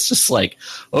 It was just like,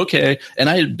 okay. And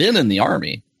I had been in the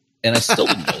Army, and I still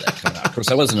didn't know that coming out. Of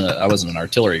course, I wasn't an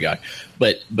artillery guy,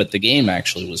 but the game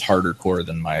actually was harder core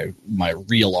than my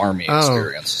real Army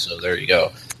experience. So there you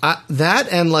go. That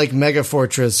and like Mega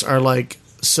Fortress are like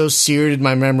so seared in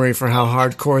my memory for how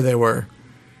hardcore they were.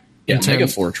 Yeah, Mega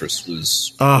Fortress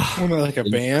was like a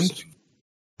band.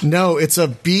 No, it's a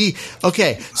B.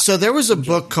 Okay, so there was a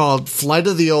book called Flight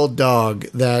of the Old Dog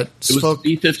that spoke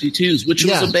B-52s, which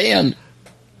was a band.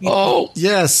 Oh,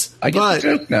 yes, I get the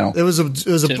joke now. It was a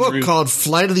book called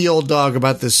Flight of the Old Dog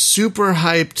about this super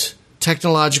hyped,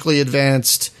 technologically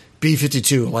advanced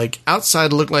B-52. Like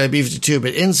outside it looked like a B-52,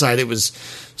 but inside it was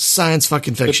science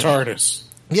fucking fiction. The TARDIS.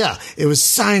 Yeah, it was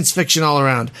science fiction all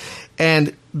around.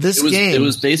 And game, it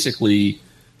was basically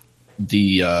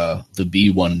the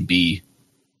B-1B.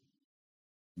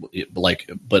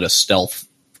 But a stealth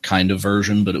kind of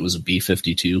version, but it was a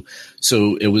B-52.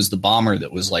 So it was the bomber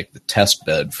that was like the test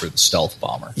bed for the stealth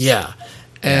bomber. Yeah.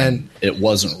 And it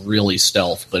wasn't really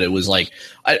stealth, but it was like,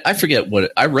 I forget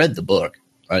I read the book.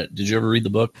 Did you ever read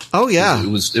the book? Oh yeah. It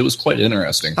was quite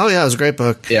interesting. Oh yeah. It was a great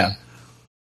book. Yeah.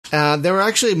 There were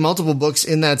actually multiple books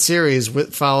in that series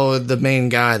followed the main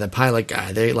guy, the pilot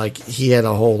guy. He had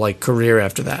a whole career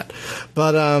after that.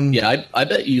 But I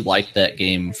bet you liked that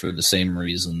game for the same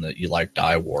reason that you liked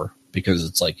Die War, because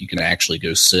it's like you can actually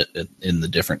go sit in the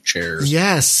different chairs.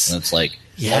 Yes, and it's like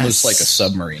almost like a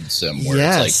submarine sim, where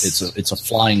it's like it's a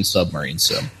flying submarine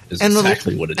sim. Is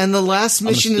exactly what it is. And the last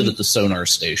mission I'm going to sit at the sonar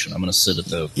station. I'm going to sit at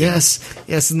the yes.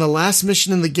 And the last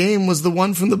mission in the game was the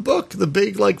one from the book, the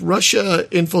big Russia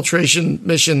infiltration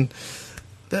mission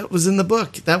that was in the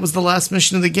book. That was the last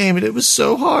mission of the game, and it was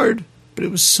so hard, but it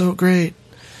was so great.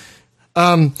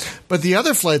 But the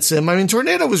other flight sim,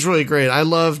 Tornado was really great. I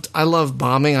love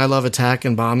bombing. I love attack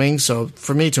and bombing. So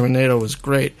for me, Tornado was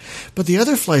great. But the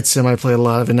other flight sim I played a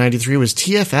lot of in '93 was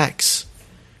TFX,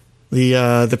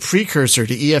 the precursor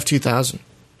to EF 2000.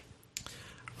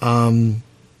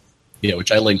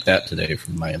 Which I linked that today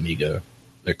from my Amiga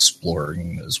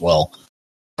exploring as well.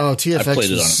 Oh, TFX! I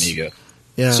played it on Amiga.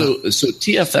 Yeah. So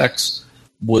TFX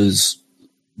was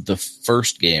the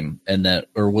first game,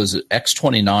 or was it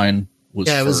X-29?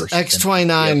 It was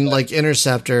X-29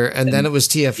 Interceptor, and then it was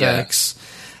TFX,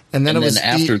 and then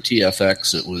after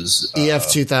TFX it was EF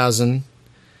 2000,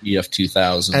 EF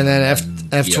 2000, and then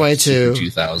F-22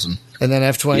 2000, and then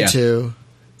F-22.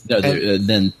 No,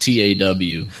 then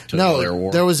TAW. Total Air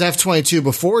War. There was F-22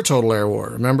 before Total Air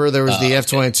War. Remember, there was the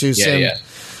F-22 sim. Yeah.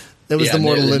 There was the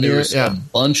more linear. There was a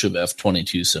bunch of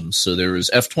F-22 sims. So there was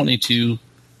F-22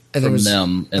 from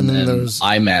them, and then there was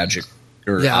iMagic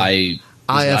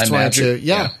IF-22.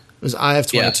 Yeah, it was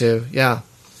IF-22. Yeah,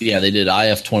 they did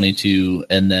IF-22,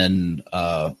 and then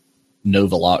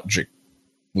Novalogic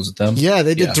Was it them? Yeah,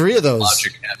 they did 3 of those.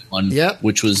 Logic had one, Yep.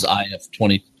 which was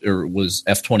IF-20 or was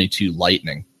F-22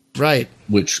 Lightning, Right.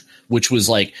 which was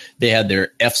like they had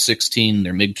their F-16,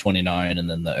 their MiG-29, and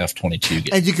then the F-22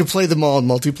 game. And you could play them all in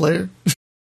multiplayer.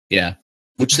 Yeah,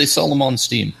 which they sell them on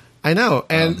Steam. I know,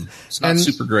 and it's not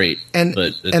super great,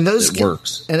 but it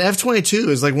works. And F-22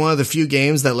 is like one of the few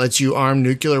games that lets you arm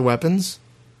nuclear weapons.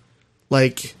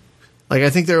 Like I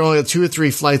think there are only 2 or 3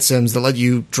 flight sims that let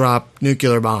you drop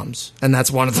nuclear bombs, and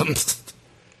that's one of them.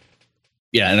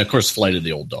 Yeah, and of course, Flight of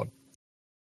the Old Dog.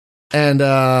 And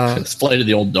Flight of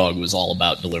the Old Dog was all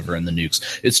about delivering the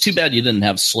nukes. It's too bad you didn't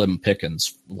have Slim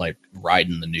Pickens like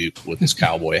riding the nuke with his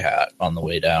cowboy hat on the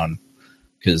way down,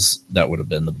 because that would have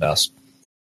been the best.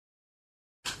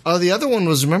 Oh, the other one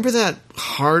was, remember that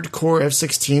hardcore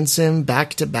F-16 sim,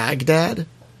 Back to Baghdad?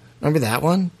 Remember that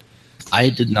one? I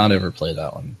did not ever play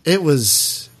that one. It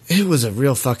was a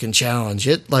real fucking challenge.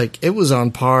 It was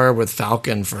on par with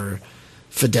Falcon for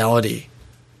fidelity.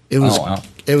 It was. Oh, wow.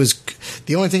 It was.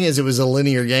 The only thing is, it was a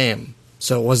linear game,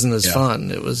 so it wasn't as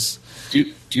fun. It was. Do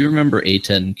you remember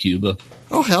A10 Cuba?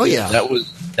 Oh hell yeah! That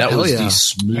was the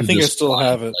smoothest. I think I still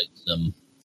have it.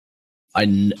 I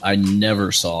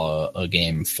never saw a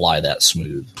game fly that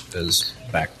smooth as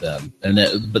back then,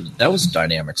 but that was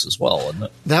Dynamics as well, wasn't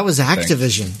it? That was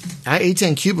Activision.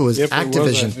 A10 Cuba was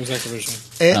Activision. It was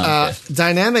Activision.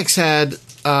 Dynamics had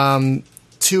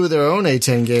 2 of their own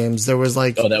A10 games. There was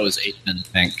like that was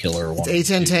A10 Tank Killer 1.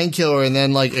 A10 Tank Killer, and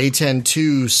then like A10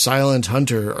 2 Silent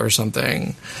Hunter or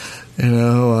something.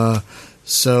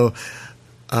 So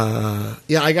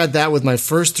I got that with my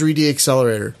first 3D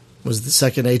accelerator. Was the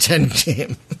second A10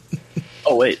 game.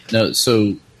 Oh, wait. No,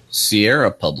 so Sierra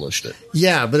published it.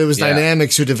 Yeah, but it was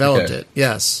Dynamics who developed it.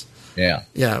 Yes. Yeah.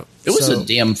 Yeah. It was a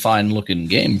damn fine-looking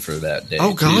game for that day.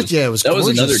 Oh, God, too. yeah. It was That gorgeous.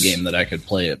 was another game that I could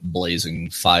play at blazing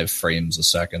 5 frames a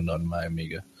second on my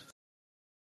Amiga.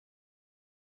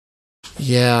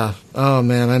 Yeah. Oh,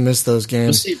 man, I miss those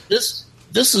games. But see,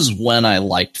 this is when I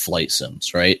liked flight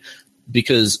sims, right?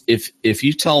 Because if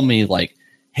you tell me, like,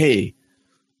 hey,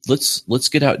 let's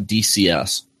get out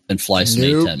DCS and fly some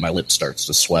A10, my lip starts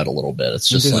to sweat a little bit. It's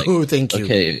just thank you.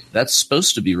 Okay, that's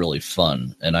supposed to be really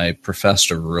fun, and I profess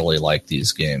to really like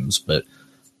these games, but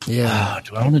do I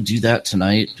want to do that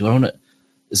tonight?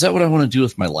 Is that what I want to do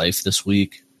with my life this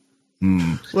week?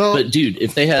 Well, but dude,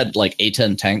 if they had like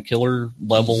A10 Tank Killer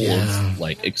level of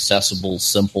like accessible,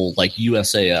 simple, like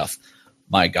USAF,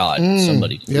 my God,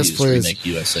 somebody please remake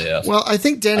USAF. Well, I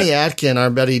think Denny Atkin, our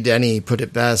buddy Denny, put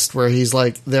it best, where he's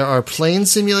like, there are plane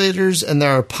simulators and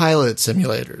there are pilot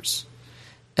simulators.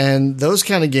 And those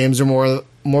kind of games are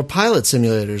more pilot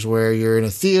simulators, where you're in a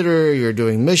theater, you're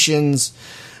doing missions.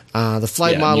 The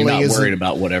flight modeling you're not worried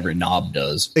about what every knob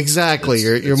does. Exactly.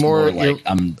 You're more like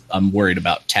I'm worried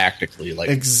about tactically, like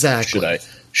exactly.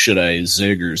 Should I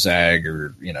zig or zag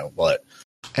or what?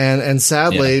 And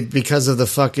sadly, because of the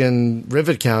fucking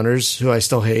rivet counters, who I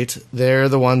still hate, they're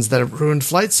the ones that have ruined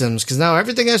flight sims, because now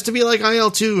everything has to be like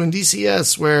IL-2 and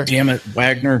DCS. Where damn it,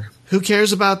 Wagner. Who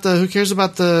cares about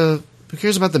the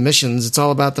missions? It's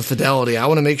all about the fidelity. I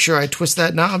want to make sure I twist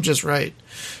that knob just right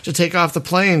to take off the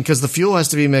plane, because the fuel has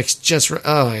to be mixed just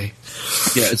right.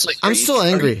 It's like I'm still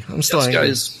angry.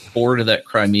 Guys bored of that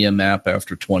Crimea map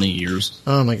after 20 years.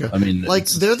 Oh my God! I mean, like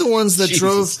they're the ones that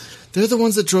drove. They're the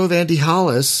ones that drove Andy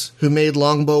Hollis, who made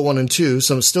Longbow 1 and 2.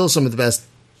 Some of the best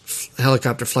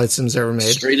helicopter flight sims ever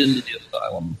made. Straight into the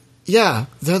asylum. Yeah,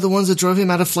 they're the ones that drove him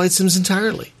out of flight sims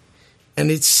entirely, and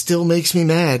it still makes me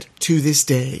mad to this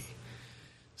day.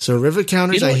 So rivet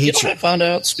counters, I hate you. I found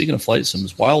out, speaking of flight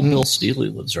sims, Wild Bill Steely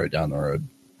lives right down the road.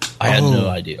 I had no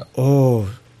idea. Oh,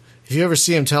 if you ever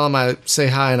see him, tell him I say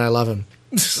hi and I love him.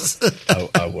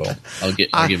 I will.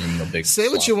 I'll give him a big. Say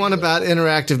what you want about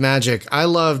Interactive Magic. I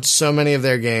loved so many of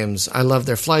their games. I loved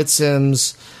their flight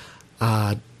sims,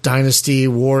 Dynasty,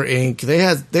 War Inc. They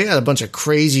had a bunch of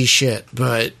crazy shit,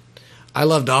 but I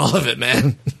loved all of it,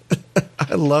 man.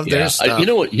 I love their stuff. You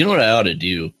know what I ought to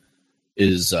do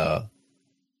is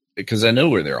because I know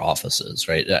where their office is,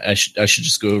 right? I should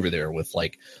just go over there with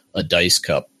like a dice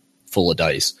cup full of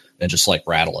dice and just like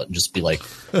rattle it and just be like,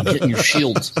 I'm hitting your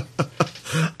shields.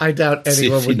 I doubt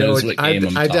anyone would know.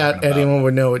 I doubt anyone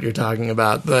would know what you're talking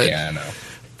about. But yeah, I know.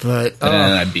 But and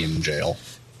then I'd be in jail,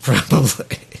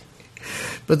 probably.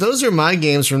 But those are my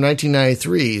games from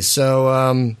 1993.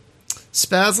 So,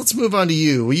 Spaz, let's move on to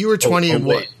you. Well, you were 20 and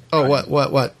what? Oh,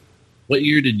 what? What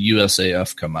year did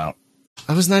USAF come out?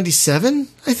 I was 97,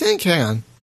 I think. Hang on.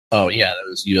 Oh yeah, that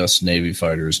was U.S. Navy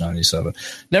Fighters 97.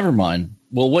 Never mind.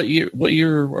 Well, what year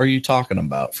are you talking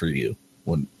about for you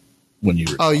when you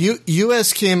were? Oh,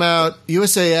 USAF came out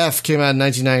in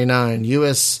 1999.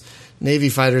 U.S. Navy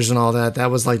fighters and all that. That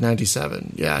was like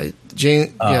 97. Yeah.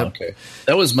 Jane. Yeah. Okay.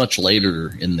 That was much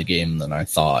later in the game than I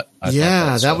thought.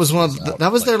 That was one.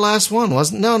 That was their last one,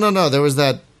 wasn't? No. There was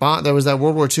that. There was that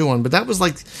World War II one, but that was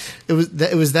like, it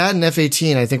was that and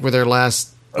F-18. I think were their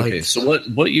last. Okay. Like, So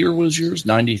what year was yours?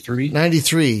 93.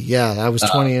 93. Yeah, I was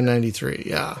 20 in 93.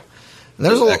 Yeah. And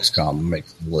there's XCOM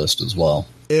makes the list as well.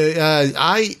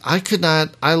 I could not.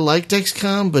 I liked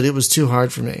XCOM, but it was too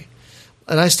hard for me.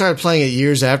 And I started playing it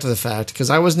years after the fact because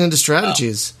I wasn't into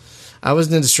strategies. I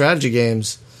wasn't into strategy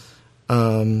games.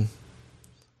 Back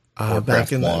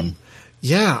in one.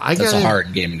 That's a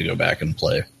hard game to go back and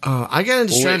play. I got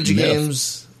into strategy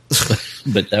games,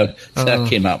 but that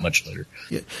came out much later.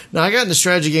 Yeah. No, I got into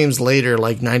strategy games later,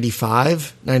 like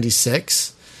 95,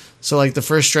 96. So like the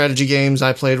first strategy games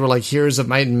I played were like Heroes of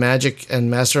Might and Magic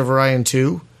and Master of Orion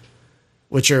 2,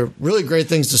 which are really great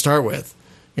things to start with.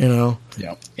 You know,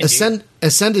 yeah.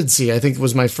 Ascendancy, I think,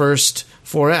 was my first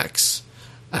 4X,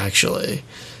 actually.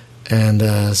 And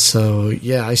I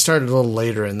started a little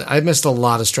later, and I missed a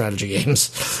lot of strategy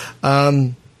games.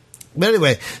 But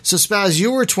anyway, so Spaz,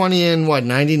 you were 20 in,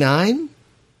 99?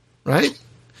 Right?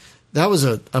 That was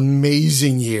an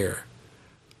amazing year.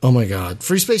 Oh, my God.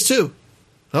 Free Space 2.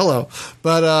 Hello.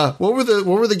 But what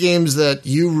were the games that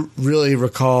you really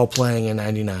recall playing in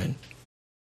 99?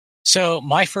 So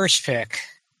my first pick,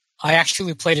 I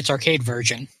actually played its arcade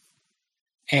version,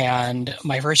 and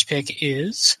my first pick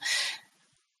is,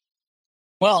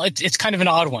 well, it's kind of an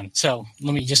odd one, so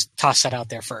let me just toss that out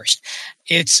there first.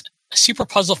 It's Super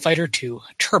Puzzle Fighter 2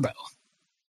 Turbo.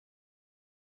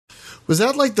 Was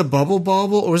that like the Bubble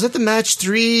Bobble, or was that the Match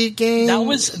 3 game? That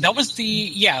was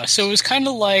so it was kind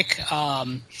of like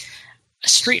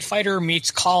Street Fighter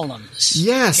meets Columns.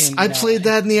 Yes, I played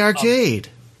that in the arcade.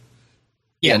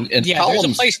 Yeah, and there's a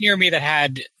place near me that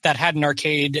had an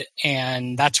arcade,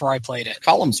 and that's where I played it.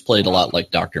 Columns played a lot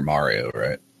like Dr. Mario,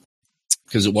 right?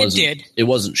 Because it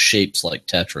wasn't shapes like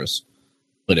Tetris,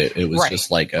 but it was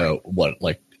just like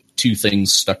like two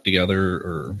things stuck together,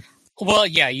 or well,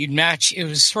 yeah, you'd match. It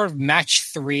was sort of match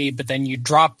 3, but then you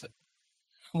drop.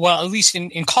 Well, at least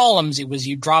in Columns, it was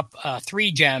you drop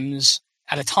 3 gems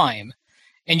at a time,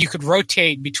 and you could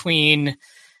rotate between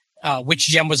which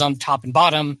gem was on top and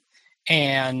bottom.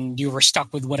 And you were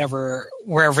stuck with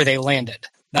wherever they landed.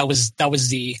 That was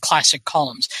the classic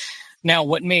Columns. Now,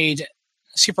 what made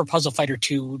Super Puzzle Fighter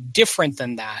 2 different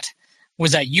than that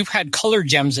was that you had color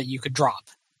gems that you could drop.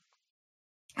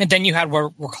 And then you had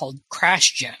what were called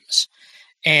crash gems.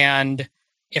 And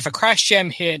if a crash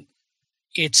gem hit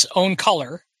its own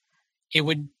color, it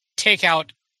would take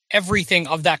out everything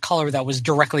of that color that was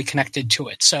directly connected to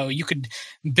it. So you could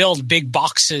build big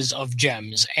boxes of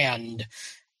gems and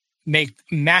make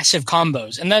massive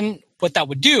combos. And then what that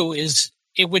would do is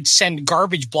it would send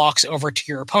garbage blocks over to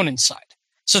your opponent's side.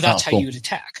 So that's how you would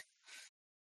attack.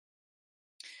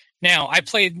 Now, I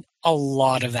played a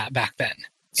lot of that back then.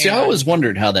 See, I always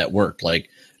wondered how that worked. Like,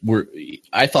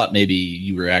 I thought maybe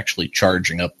you were actually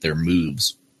charging up their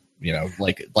moves, you know,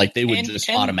 like they would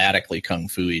automatically kung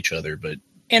fu each other. But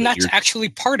that's actually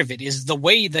part of it, is the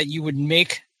way that you would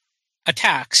make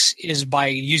attacks is by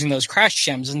using those crash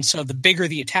gems. And so the bigger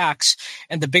the attacks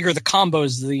and the bigger the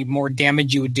combos, the more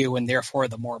damage you would do, and therefore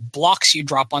the more blocks you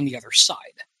drop on the other side.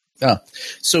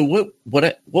 So what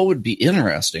would be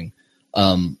interesting?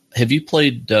 Have you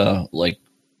played like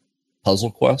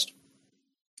Puzzle Quest?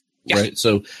 Yeah. Right.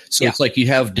 So it's like you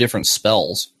have different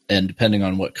spells, and depending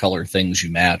on what color things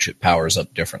you match, it powers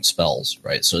up different spells.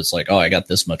 Right. So it's like, I got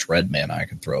this much red mana, I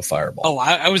can throw a fireball. Oh,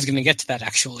 I was going to get to that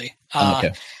actually.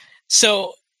 Okay.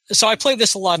 So I played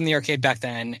this a lot in the arcade back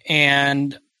then,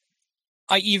 and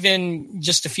I even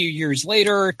just a few years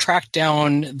later tracked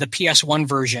down the PS1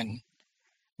 version,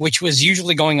 which was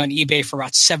usually going on eBay for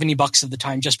about $70 at the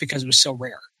time, just because it was so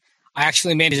rare. I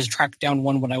actually managed to track down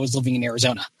one when I was living in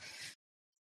Arizona,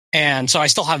 and so I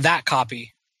still have that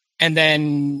copy. And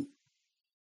then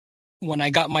when I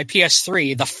got my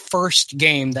PS3, the first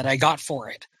game that I got for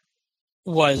it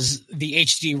was the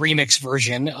HD remix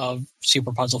version of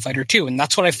Super Puzzle Fighter 2, and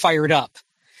that's what I fired up.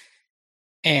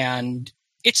 And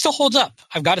it still holds up,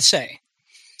 I've got to say.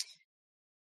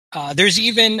 There's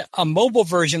even a mobile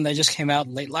version that just came out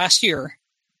late last year,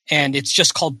 and it's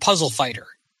just called Puzzle Fighter.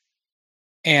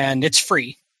 And it's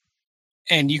free.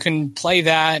 And you can play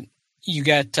that. You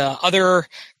get other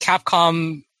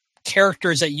Capcom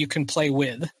characters that you can play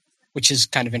with, which is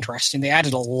kind of interesting. They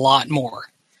added a lot more.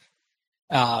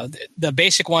 The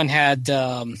basic one had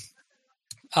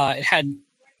it had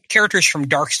characters from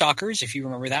Darkstalkers, if you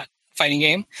remember that fighting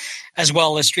game, as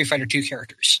well as Street Fighter 2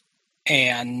 characters.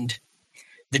 And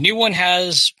the new one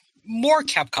has more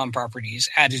Capcom properties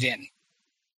added in.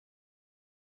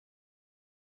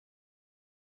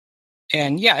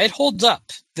 And yeah, it holds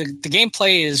up. The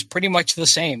gameplay is pretty much the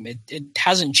same. It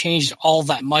hasn't changed all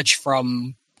that much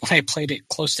from when I played it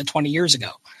close to 20 years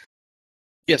ago.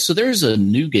 Yeah, so there's a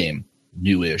new game,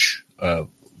 newish,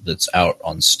 that's out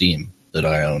on Steam that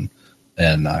I own,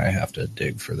 and I have to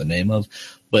dig for the name of.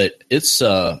 But it's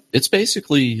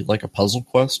basically like a puzzle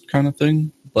quest kind of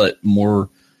thing, but more.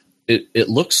 It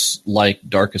looks like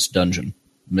Darkest Dungeon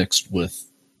mixed with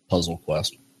puzzle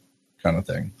quest kind of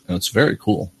thing, and it's very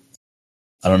cool.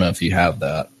 I don't know if you have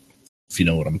that, if you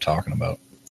know what I'm talking about.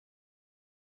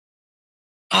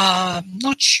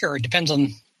 Not sure. It depends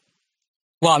on.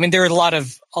 Well, I mean, there are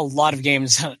a lot of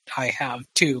games that I have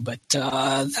too, but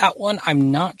that one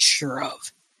I'm not sure of.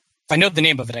 If I know the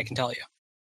name of it, I can tell you.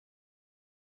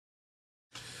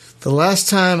 The last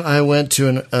time I went to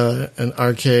an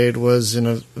arcade was in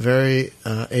a very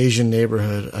Asian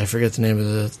neighborhood. I forget the name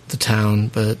of the town,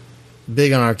 but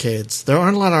big on arcades. There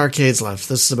aren't a lot of arcades left.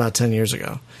 This is about 10 years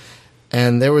ago.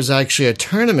 And there was actually a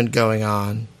tournament going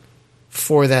on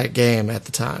for that game at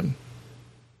the time.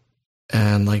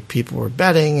 And like people were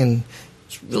betting, and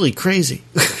it's really crazy.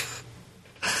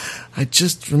 I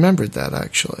just remembered that,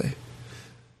 actually.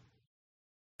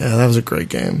 Yeah, that was a great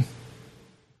game.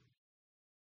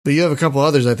 But you have a couple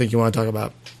others I think you want to talk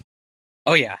about.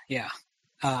 Oh, yeah.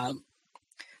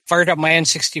 Fired up my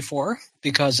N64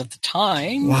 because at the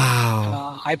time,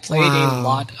 I played a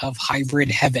lot of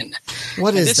Hybrid Heaven.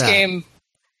 What is this that? game?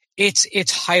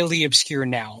 It's highly obscure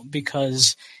now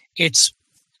because it's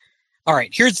all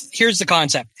right. Here's the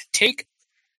concept: take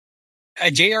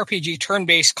a JRPG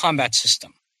turn-based combat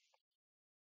system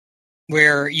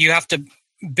where you have to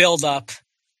build up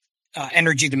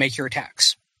energy to make your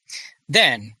attacks.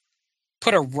 Then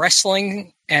put a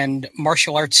wrestling and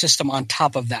martial arts system on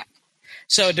top of that.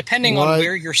 So depending on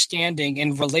where you're standing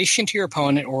in relation to your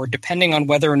opponent, or depending on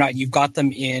whether or not you've got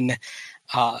them in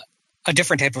a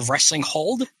different type of wrestling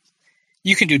hold,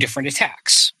 you can do different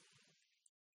attacks.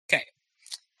 Okay.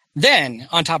 Then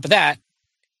on top of that,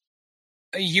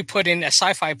 you put in a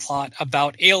sci-fi plot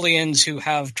about aliens who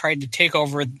have tried to take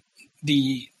over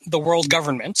the world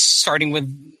governments, starting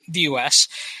with the US,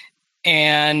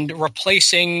 and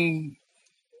replacing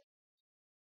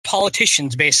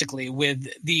politicians basically with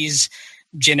these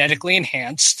genetically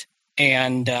enhanced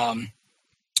and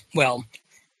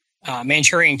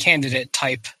Manchurian candidate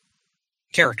type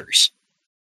characters.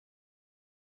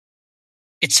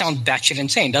 It sounds batshit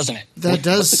insane, doesn't it? What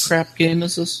the crap game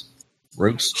is this?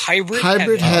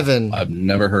 Hybrid Heaven. I've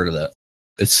never heard of that.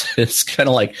 It's kind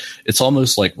of like, it's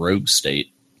almost like Rogue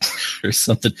State or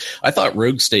something. I thought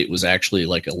Rogue State was actually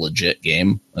like a legit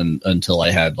game until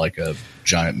I had like a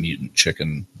giant mutant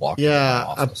chicken walking.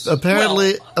 Yeah,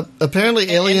 apparently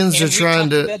aliens are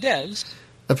trying to.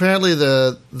 Apparently,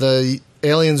 the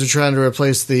aliens are trying to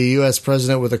replace the U.S.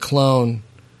 president with a clone,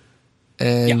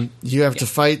 and you have to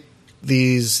fight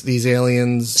these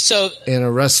aliens in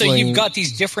a wrestling. So you've got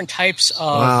these different types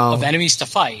of enemies to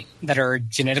fight that are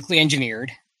genetically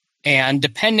engineered, and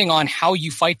depending on how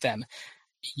you fight them,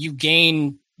 you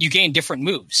gain different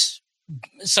moves.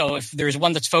 So if there's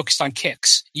one that's focused on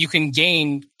kicks, you can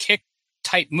gain kick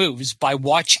type moves by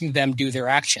watching them do their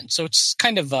action. So it's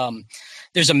kind of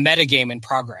there's a meta game in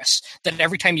progress that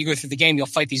every time you go through the game, you'll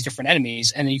fight these different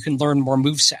enemies, and then you can learn more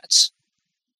move sets.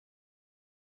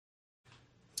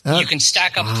 You can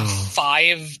stack up to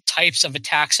 5 types of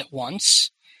attacks at once,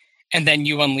 and then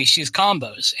you unleash these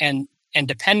combos. And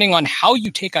depending on how you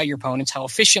take out your opponents, how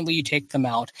efficiently you take them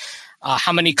out,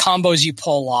 how many combos you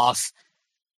pull off,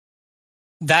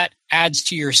 that adds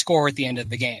to your score at the end of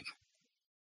the game.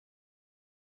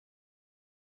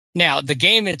 Now, the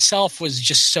game itself was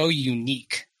just so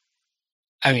unique.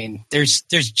 I mean, there's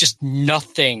just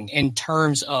nothing in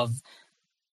terms of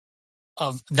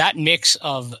that mix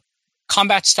of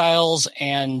combat styles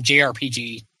and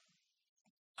JRPG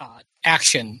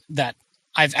action that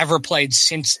I've ever played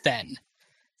since then.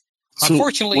 So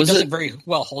unfortunately, it doesn't very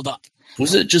well hold up.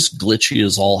 Was it just glitchy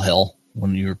as all hell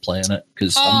when you were playing it?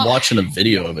 Because I'm watching a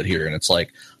video of it here, and it's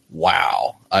like,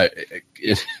 wow.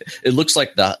 It looks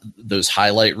like those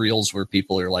highlight reels where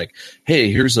people are like,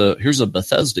 hey, here's a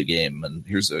Bethesda game, and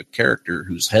here's a character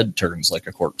whose head turns like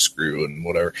a corkscrew and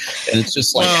whatever. And it's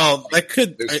just like, well, that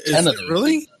could is it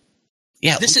really?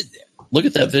 Yeah, look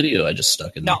at that video I just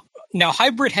stuck in there. Now,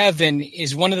 Hybrid Heaven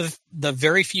is one of the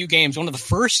very few games, one of the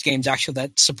first games actually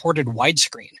that supported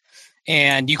widescreen,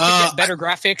 and you could get better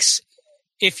graphics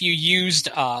if you used.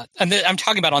 And I'm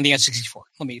talking about on the N64.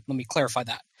 Let me clarify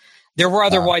that. There were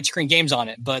other widescreen games on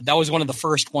it, but that was one of the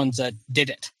first ones that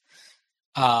did it.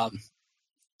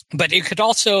 But it could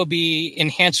also be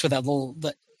enhanced with that little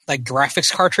like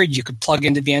graphics cartridge you could plug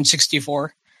into the N64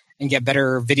 and get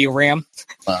better video RAM.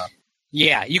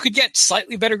 Yeah, you could get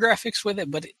slightly better graphics with it,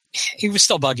 but it was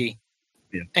still buggy.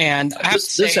 Yeah. And I have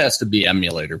this to say, has to be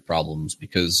emulator problems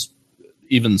because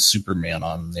even Superman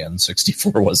on the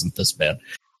N64 wasn't this bad.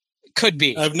 could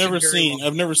be. I've never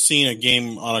seen a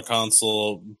game on a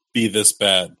console be this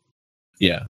bad.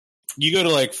 Yeah. You go to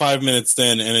like 5 minutes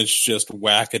in and it's just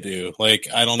wackadoo. Like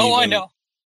I don't I know.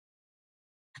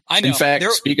 In fact,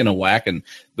 speaking of whacking,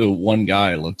 the one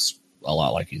guy looks a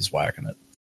lot like he's whacking it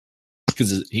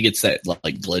because he gets that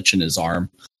like glitch in his arm.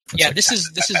 Yeah, like, this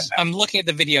is. I'm looking at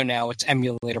the video now. It's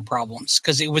emulator problems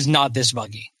because it was not this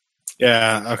buggy.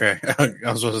 Yeah. Okay.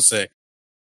 I was supposed to say.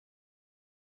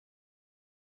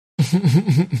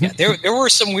 Yeah, there were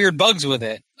some weird bugs with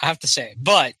it, I have to say.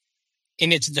 But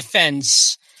in its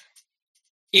defense,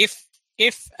 if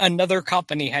another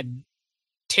company had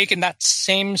taken that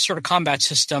same sort of combat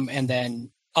system and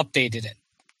then updated it,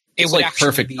 it would like actually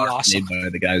perfect be awesome. Made by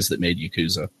the guys that made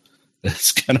Yakuza.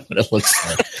 That's kind of what it looks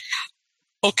like.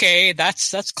 Okay,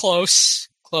 that's close.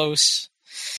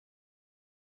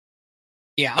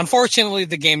 Yeah, unfortunately,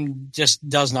 the game just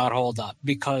does not hold up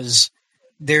because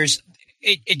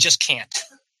it just can't.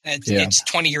 It's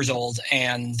 20 years old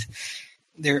and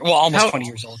almost 20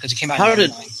 years old because it came out in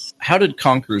 99. How did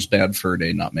Conker's Bad Fur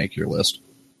Day not make your list?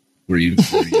 Were you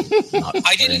not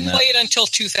I didn't play it until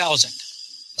 2000.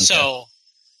 Okay.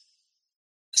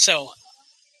 So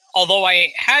although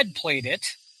I had played it,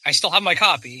 I still have my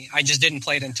copy. I just didn't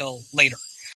play it until later.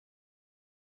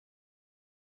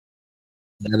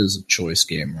 That is a choice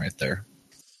game right there.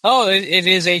 Oh, it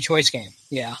is a choice game.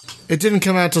 Yeah. It didn't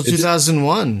come out till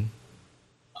 2001,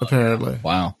 apparently.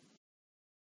 Wow.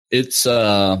 It's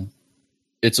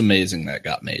amazing that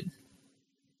got made.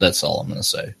 That's all I'm going to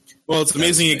say. Well, it's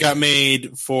amazing it got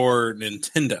made for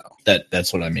Nintendo.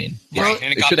 That's what I mean. Right.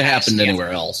 Well, it could have happened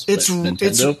anywhere else.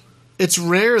 It's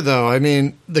rare though. I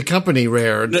mean, the company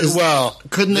Rare.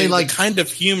 Couldn't they like the kind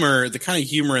of humor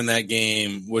in that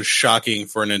game was shocking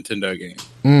for a Nintendo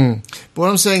game. But what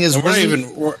I'm saying is,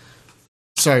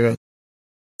 sorry, go ahead.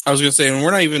 I was going to say, and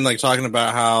we're not even like talking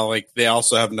about how like they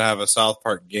also happen to have a South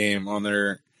Park game on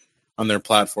their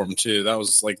platform too. That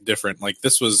was like different. Like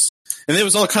this was, and it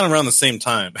was all kind of around the same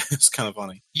time. It's kind of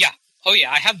funny. Yeah. Oh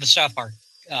yeah, I have the South Park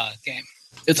game.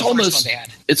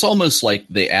 It's almost like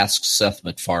they asked Seth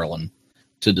MacFarlane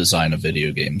to design a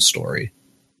video game story,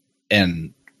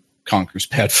 and Conker's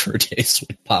Bad Fur Days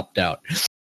popped out.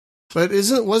 But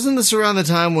wasn't this around the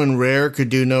time when Rare could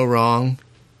do no wrong?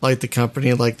 Like the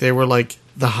company, like they were like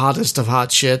the hottest of hot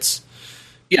shits.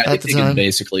 Yeah, I think they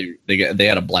basically they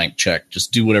had a blank check.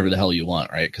 Just do whatever the hell you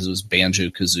want, right? Because it was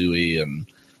Banjo-Kazooie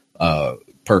and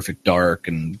Perfect Dark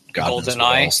and God knows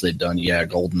what else they'd done. Yeah,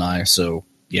 GoldenEye. So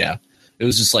yeah. It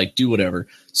was just like, do whatever.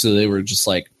 So they were just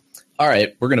like, all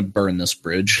right, we're going to burn this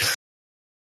bridge.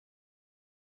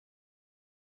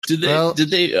 Did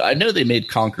they? I know they made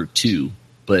Conker 2,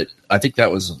 but I think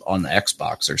that was on the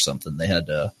Xbox or something. They had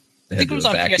to. I think it was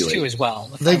evacuate. On PS2 as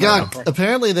well.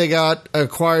 Apparently they got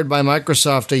acquired by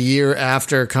Microsoft a year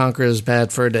after Conker's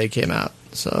Bad Fur Day came out.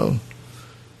 So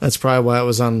that's probably why it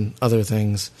was on other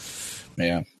things.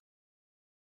 Yeah.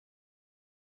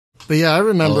 But yeah, I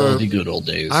remember the good old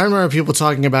days. I remember people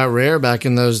talking about Rare back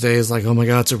in those days, like, oh my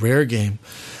God, it's a Rare game.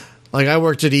 Like, I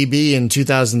worked at EB in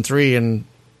 2003, and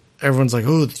everyone's like,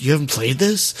 oh, you haven't played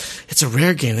this? It's a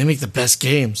Rare game. They make the best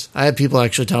games. I had people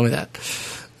actually tell me that.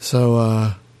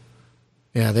 So,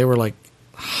 yeah, they were like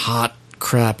hot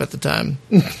crap at the time.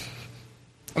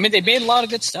 I mean, they made a lot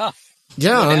of good stuff.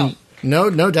 Yeah,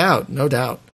 no doubt.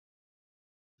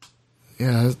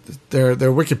 Yeah, their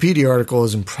Wikipedia article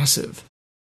is impressive.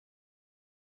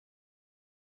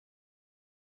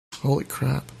 Holy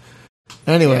crap.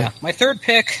 Anyway. Yeah, my third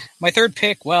pick,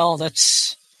 well,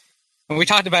 we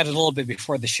talked about it a little bit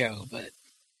before the show, but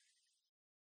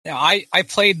I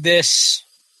played this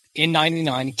in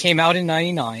 99. It came out in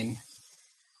 99.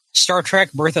 Star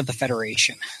Trek Birth of the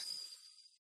Federation.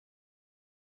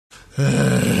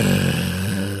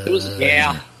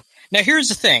 Yeah. Now here's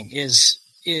the thing is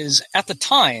at the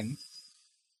time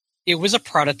it was a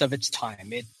product of its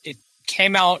time. It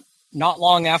came out not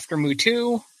long after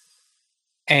Mu2.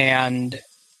 And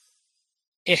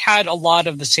it had a lot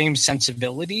of the same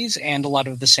sensibilities and a lot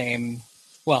of the same,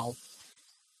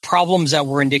 problems that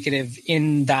were indicative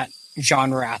in that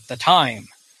genre at the time.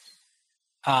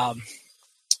 I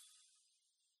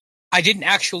didn't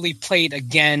actually play it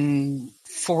again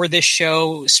for this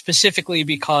show, specifically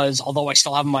because, although I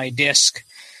still have my disc,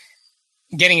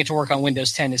 getting it to work on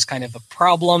Windows 10 is kind of a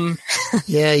problem.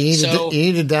 Yeah, you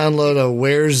need to download a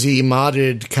Where's the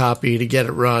modded copy to get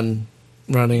it running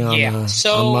on on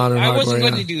modern I hardware. wasn't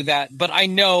going to do that, but I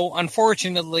know,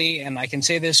 unfortunately, and I can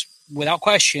say this without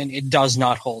question, it does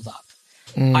not hold up.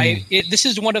 This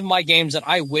is one of my games that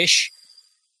I wish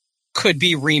could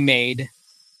be remade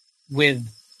with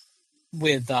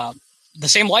the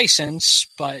same license,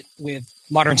 but with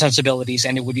modern sensibilities,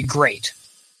 and it would be great.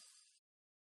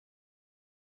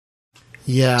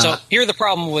 Yeah. So here's the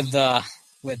problem with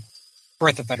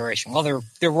Birth of Federation. Well,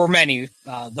 there were many.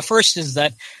 The first is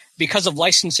that because of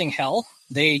licensing hell,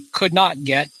 they could not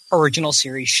get original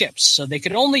series ships, so they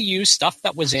could only use stuff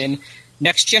that was in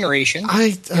Next Generation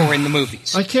or in the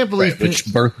movies. I can't believe which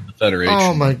Birth of the Federation.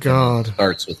 Oh my god!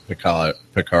 Starts with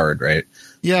Picard, right?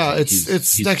 Yeah,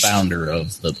 he's next founder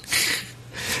of the.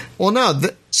 Well, no,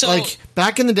 like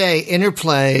back in the day,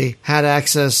 Interplay had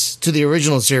access to the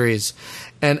original series,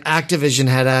 and Activision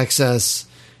had access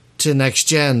to Next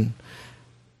Gen.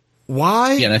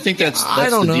 Why? Yeah, and I think that's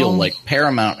the deal. Like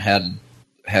Paramount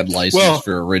had license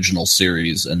for original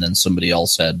series, and then somebody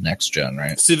else had Next Gen,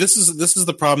 right? See, this is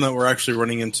the problem that we're actually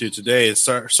running into today.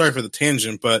 Sorry for the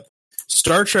tangent, but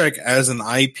Star Trek as an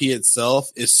IP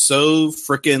itself is so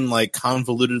freaking like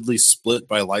convolutedly split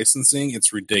by licensing.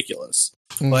 It's ridiculous.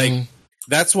 Mm-hmm. Like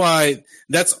that's one.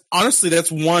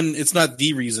 It's not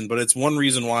the reason, but it's one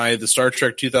reason why the Star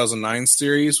Trek 2009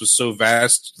 series was so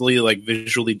vastly like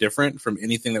visually different from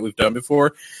anything that we've done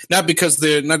before. Not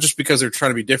just because they're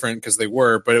trying to be different, because they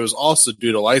were, but it was also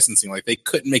due to licensing. Like they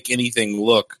couldn't make anything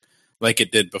look like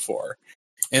it did before.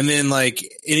 And then like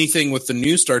anything with the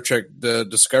new Star Trek, the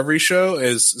Discovery show,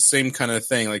 is the same kind of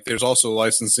thing. Like there's also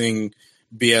licensing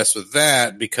BS with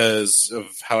that because of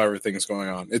how everything's going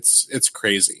on. It's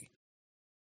crazy.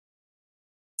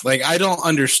 Like, I don't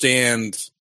understand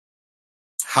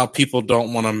how people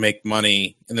don't want to make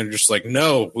money, and they're just like,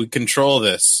 no, we control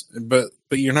this, but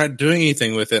you're not doing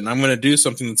anything with it, and I'm going to do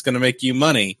something that's going to make you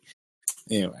money.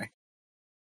 Anyway.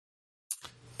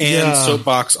 And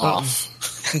soapbox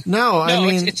off. No, I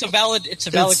mean... It's a valid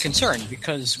concern,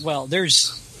 because, well,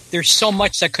 there's so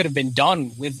much that could have been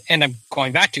done with, and I'm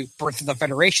going back to Birth of the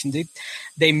Federation,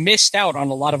 they missed out on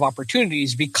a lot of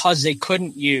opportunities because they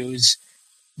couldn't use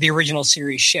the original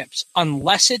series ships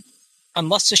unless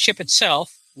the ship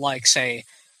itself, like say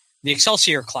the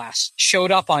Excelsior class,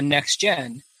 showed up on Next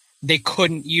Gen. They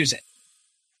couldn't use it.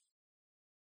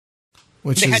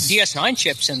 They had DS9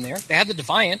 ships in there. They had the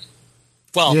Defiant.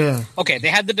 Well, yeah. Okay, they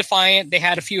had the Defiant. They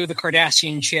had a few of the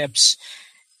Cardassian ships,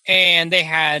 and they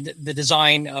had the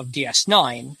design of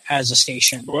DS9 as a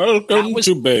station. Welcome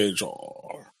to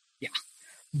Bajor. Yeah,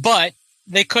 but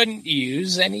they couldn't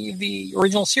use any of the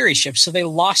original series ships, so they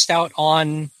lost out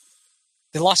on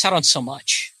so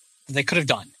much that they could have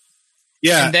done.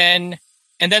 Yeah, and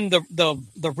then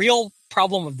the real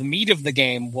problem of the meat of the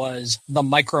game was the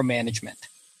micromanagement.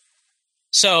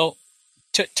 So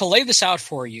to lay this out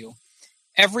for you,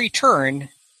 every turn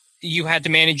you had to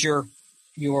manage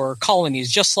your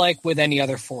colonies just like with any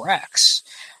other 4X,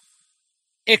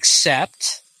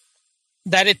 except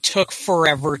that it took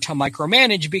forever to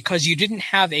micromanage because you didn't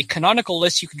have a canonical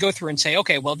list you could go through and say,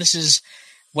 okay, well, this is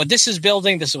what this is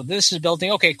building, this is what this is building.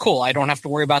 Okay, cool, I don't have to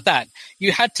worry about that.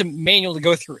 You had to manually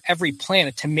go through every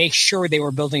planet to make sure they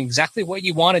were building exactly what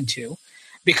you wanted to,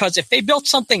 because if they built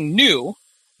something new,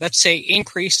 let's say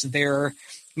increased their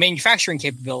manufacturing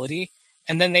capability,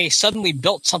 and then they suddenly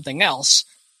built something else,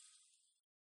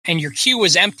 and your queue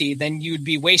was empty, then you'd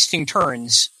be wasting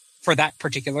turns for that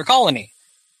particular colony.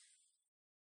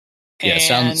 Yeah,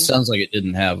 sounds like it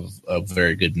didn't have a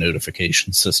very good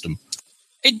notification system.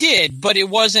 It did, but it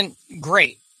wasn't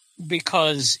great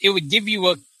because it would give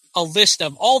you a list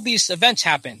of all these events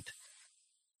happened,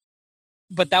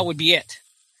 but that would be it.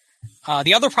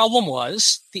 The other problem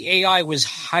was the AI was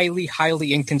highly,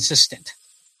 highly inconsistent.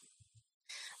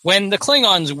 When the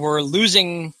Klingons were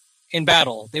losing in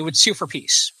battle, they would sue for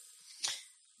peace.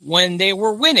 When they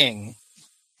were winning,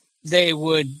 they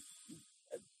would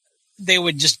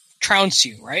just trounce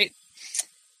you, right?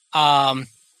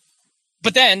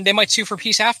 But then they might sue for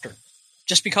peace after,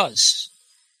 just because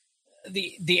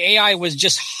the AI was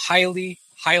just highly,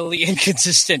 highly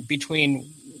inconsistent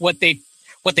between what they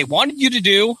wanted you to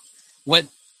do, what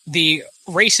the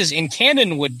races in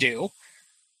canon would do,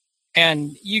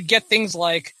 and you get things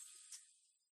like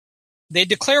they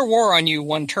declare war on you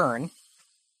one turn.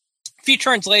 A few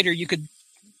turns later, you could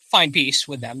find peace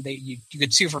with them. You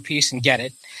could sue for peace and get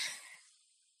it.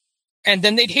 And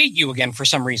then they'd hate you again for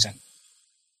some reason.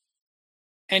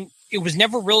 And it was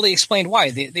never really explained why.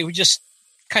 They would just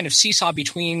kind of seesaw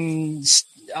between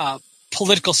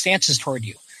political stances toward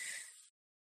you.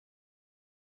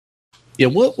 Yeah,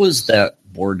 what was that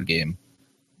board game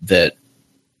that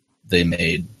they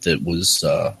made that was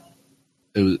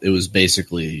it was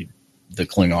basically the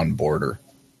Klingon border,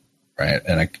 right?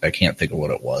 And I can't think of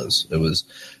what it was. It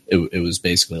was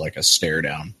basically like a stare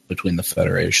down between the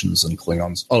Federations and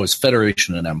Klingons. Oh, it's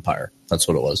Federation and Empire. That's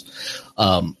what it was.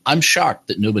 I'm shocked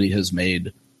that nobody has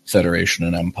made Federation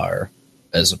and Empire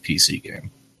as a PC game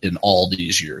in all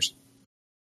these years,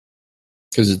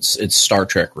 because it's Star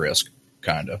Trek Risk,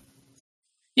 kind of.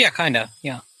 Yeah, kind of.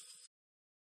 Yeah.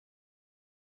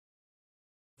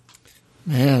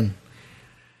 Man.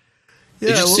 Yeah,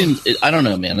 It just seems. I don't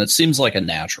know, man. It seems like a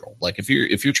natural. Like if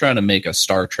you're trying to make a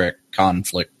Star Trek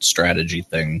conflict strategy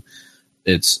thing,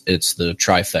 it's the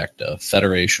trifecta: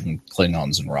 Federation,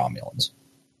 Klingons, and Romulans,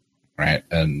 right?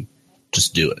 And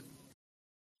just do it.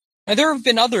 And there have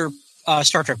been other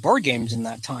Star Trek board games in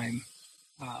that time.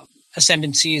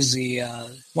 Ascendancy is the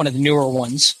one of the newer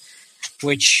ones,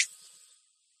 which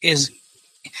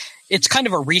it's kind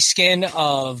of a reskin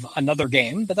of another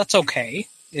game, but that's okay.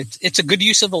 It's a good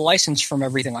use of the license from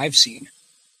everything I've seen.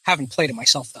 Haven't played it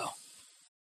myself though.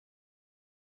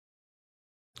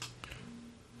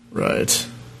 Right.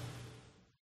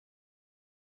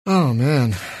 Oh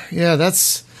man, yeah.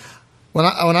 That's when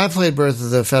I played Birth of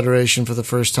the Federation for the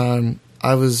first time.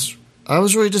 I was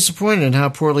really disappointed in how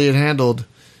poorly it handled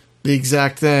the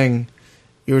exact thing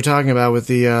you were talking about with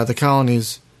the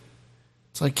colonies.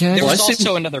 It's like, there was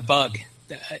also another bug.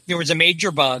 There was a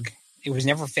major bug. It was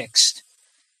never fixed.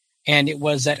 And it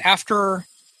was that after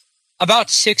about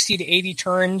 60 to 80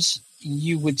 turns,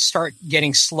 you would start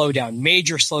getting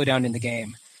major slowdown in the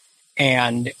game.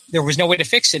 And there was no way to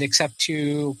fix it except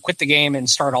to quit the game and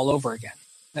start all over again.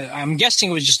 I'm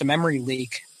guessing it was just a memory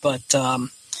leak, but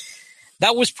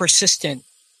that was persistent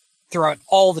throughout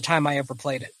all the time I ever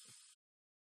played it.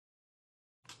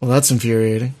 Well, that's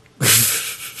infuriating.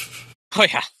 Oh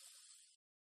yeah.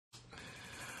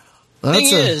 Well, thing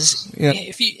is,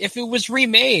 if it was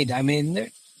remade, I mean,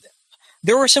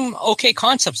 there were some okay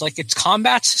concepts. Like its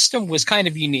combat system was kind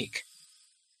of unique.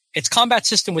 Its combat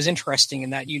system was interesting in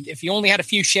that if you only had a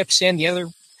few ships in, the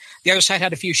other side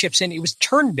had a few ships in. It was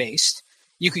turn based.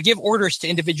 You could give orders to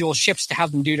individual ships to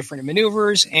have them do different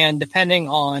maneuvers, and depending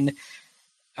on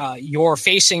you're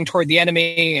facing toward the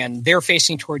enemy and they're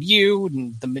facing toward you,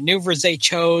 and the maneuvers they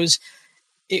chose,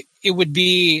 it would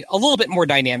be a little bit more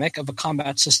dynamic of a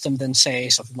combat system than, say,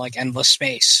 something like Endless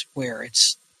Space, where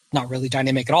it's not really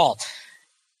dynamic at all.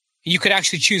 You could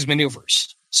actually choose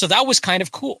maneuvers. So that was kind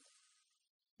of cool.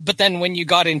 But then when you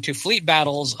got into fleet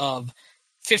battles of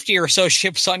 50 or so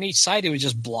ships on each side, it was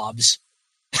just blobs.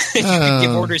 You could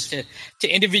give orders to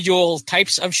individual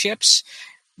types of ships,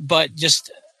 but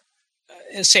just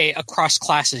say across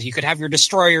classes. You could have your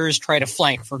destroyers try to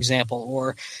flank, for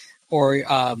example, or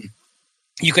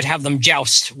you could have them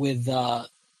joust with a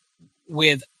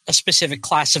specific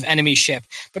class of enemy ship,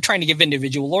 but trying to give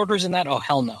individual orders in that, oh,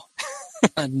 hell no.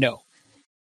 No.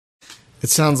 It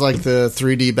sounds like the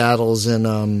 3D battles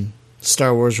in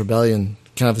Star Wars Rebellion,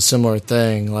 kind of a similar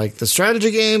thing. Like, the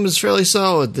strategy game is fairly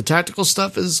solid. The tactical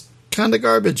stuff is kind of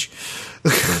garbage.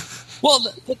 Well,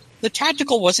 the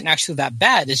tactical wasn't actually that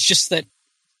bad. It's just that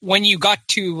when you got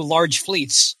to large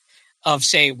fleets of,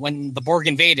 say, when the Borg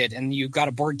invaded and you've got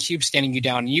a Borg cube standing you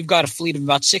down and you've got a fleet of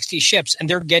about 60 ships and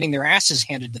they're getting their asses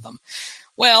handed to them,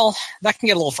 well, that can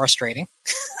get a little frustrating.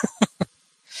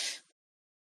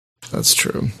 That's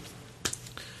true.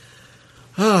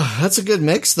 Oh, that's a good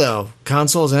mix, though.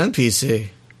 Consoles and PC.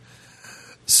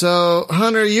 So,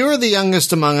 Hunter, you were the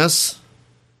youngest among us,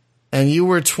 and you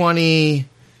were 20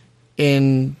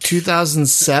 in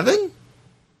 2007?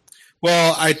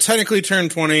 Well, I technically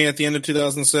turned 20 at the end of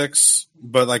 2006,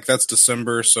 but like that's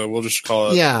December, so we'll just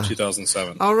call it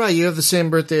 2007. All right, you have the same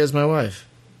birthday as my wife.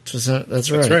 That's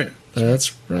right.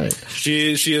 That's right.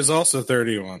 She is also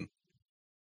 31.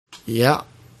 Yeah.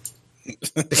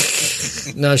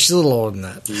 No, she's a little older than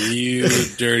that. You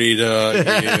dirty dog.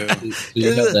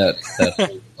 You have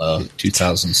that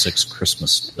 2006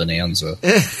 Christmas bonanza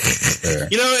there.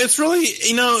 It's really,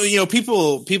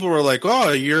 people were like,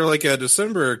 oh, you're like a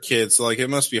December kid, so like it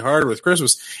must be hard with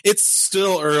Christmas. It's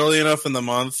still early enough in the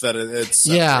month that it's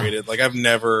separated. Like I've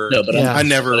never, I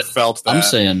never felt that. I'm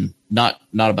saying not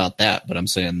about that, but I'm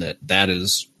saying that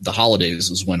is the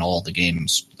holidays is when all the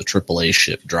games, the AAA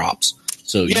shit drops.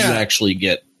 So you actually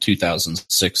get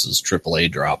 2006's AAA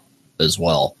drop as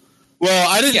well. Well,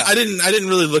 I didn't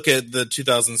really look at the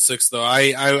 2006 though.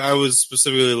 I was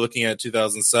specifically looking at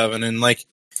 2007, and like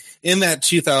in that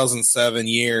 2007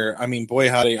 year, I mean, boy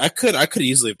howdy, I could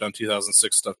easily have done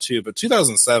 2006 stuff too, but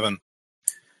 2007,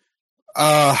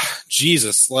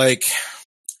 Jesus, like,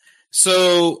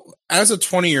 so as a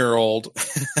 20-year-old,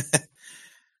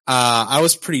 I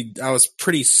was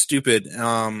pretty stupid.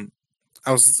 I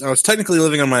was technically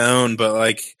living on my own, but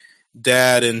like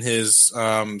Dad in his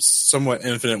somewhat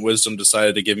infinite wisdom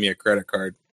decided to give me a credit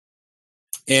card.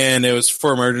 And it was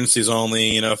for emergencies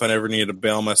only, if I ever needed to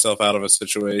bail myself out of a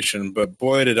situation. But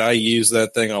boy, did I use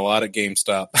that thing a lot at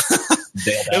GameStop.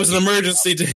 It was an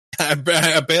emergency.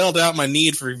 I bailed out my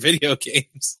need for video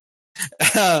games.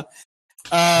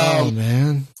 Oh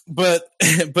man! But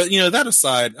that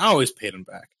aside, I always paid him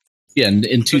back. Yeah,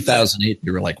 in 2008,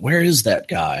 you were like, "Where is that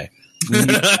guy?" But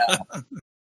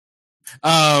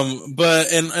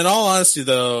in all honesty,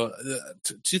 though,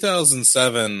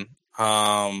 2007.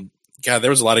 God,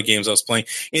 there was a lot of games I was playing.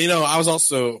 And, I was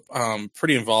also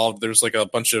pretty involved. There's like a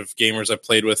bunch of gamers I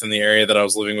played with in the area that I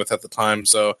was living with at the time.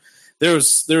 So there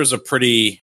was a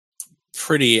pretty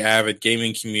avid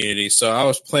gaming community. So I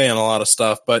was playing a lot of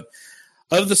stuff. But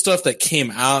of the stuff that came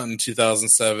out in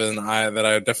 2007, that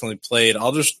I definitely played,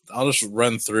 I'll just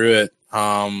run through it.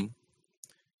 I'll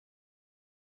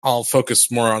focus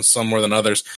more on some more than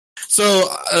others. So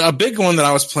a big one that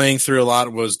I was playing through a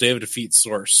lot was Day of Defeat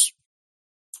Source.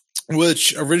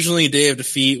 Which originally Day of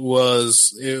Defeat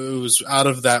was out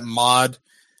of that mod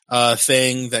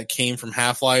thing that came from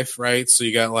Half-Life, right? So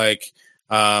you got like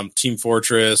Team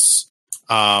Fortress,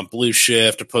 Blue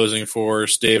Shift, Opposing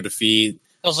Force, Day of Defeat.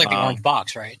 That was like the orange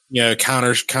box, right? Yeah,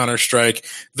 Counter-Strike.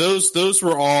 Those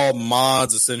were all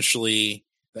mods essentially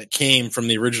that came from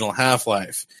the original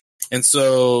Half-Life. And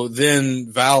so then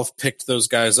Valve picked those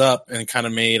guys up and kind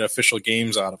of made official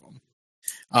games out of them.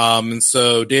 And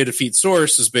so Day of Defeat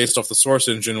Source is based off the Source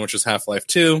engine, which is Half-Life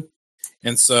 2.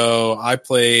 And so I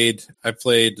played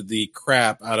the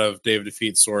crap out of Day of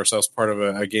Defeat Source. I was part of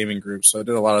a gaming group, so I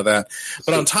did a lot of that.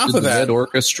 But on top of that, Red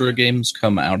Orchestra games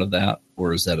come out of that,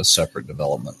 or is that a separate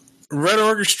development? Red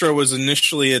Orchestra was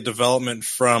initially a development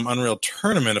from Unreal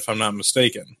Tournament, if I'm not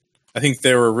mistaken. I think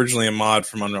they were originally a mod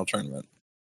from Unreal Tournament.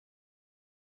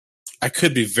 I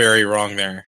could be very wrong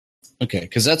there. Okay,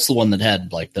 because that's the one that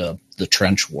had like the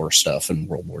trench war stuff in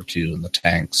World War II and the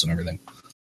tanks and everything.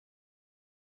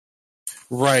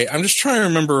 Right. I'm just trying to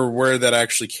remember where that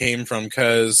actually came from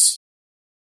because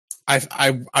God,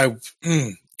 I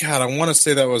want to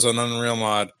say that was an Unreal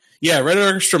mod. Yeah, Red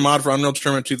Orchestra mod for Unreal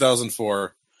Tournament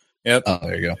 2004. Yep. Oh,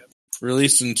 there you go.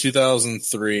 Released in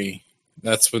 2003.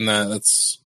 That's when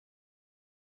that's.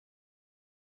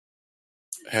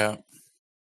 Yeah.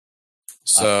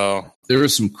 So there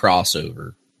was some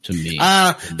crossover to me.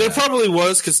 There probably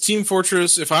was because Team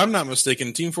Fortress, if I'm not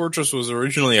mistaken, Team Fortress was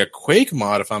originally a Quake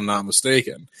mod, if I'm not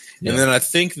mistaken, and then I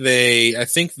think they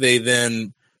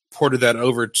then ported that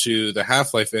over to the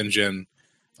Half-Life engine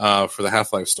for the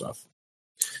Half-Life stuff.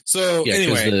 So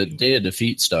anyway, the Day of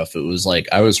Defeat stuff, it was like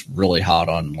I was really hot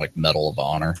on like Medal of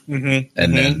Honor, and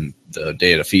then the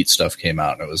Day of Defeat stuff came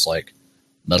out, and it was like.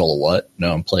 Medal of what?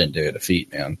 No, I'm playing Day of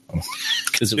Defeat, man.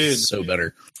 Because it was so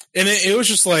better. And it was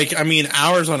just like, I mean,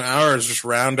 hours on hours, just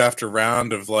round after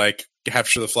round of like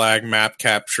capture the flag, map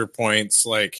capture points.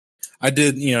 Like I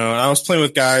did, I was playing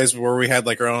with guys where we had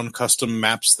like our own custom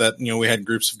maps that, we had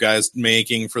groups of guys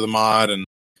making for the mod. And,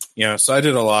 so I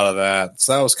did a lot of that.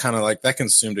 So that was kind of like, that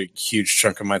consumed a huge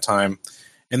chunk of my time.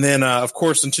 And then, of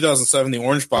course, in 2007, the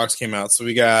Orange Box came out. So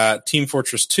we got Team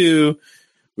Fortress 2.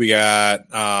 We got,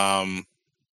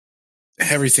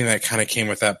 everything that kind of came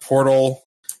with that. Portal.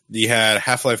 You had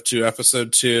Half-Life 2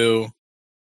 Episode 2.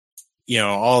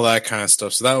 All that kind of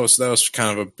stuff. So that was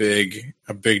kind of a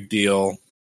big deal.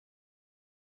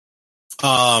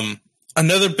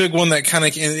 Another big one that kind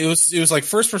of it was like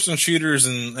first person shooters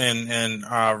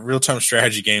and real time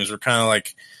strategy games were kind of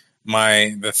like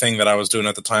the thing that I was doing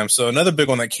at the time. So another big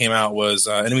one that came out was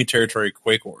Enemy Territory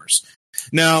Quake Wars.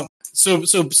 Now. So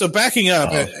backing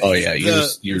up.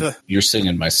 You're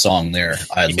singing my song there.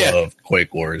 I love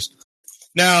Quake Wars.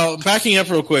 Now backing up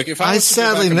real quick, if I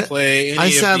sadly missed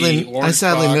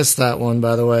that one.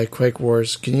 By the way, Quake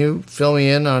Wars. Can you fill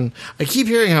me in on? I keep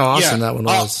hearing how awesome that one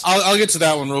was. I'll get to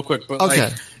that one real quick. But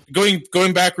okay.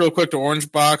 Going back real quick to Orange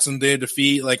Box and Day of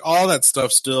Defeat, like all that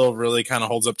stuff still really kind of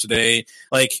holds up today.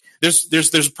 Like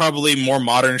there's probably more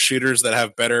modern shooters that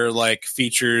have better like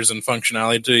features and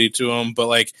functionality to them, but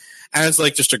like as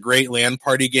like just a great LAN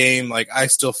party game, like I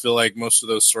still feel like most of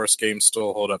those Source games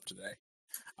still hold up today.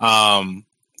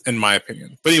 In my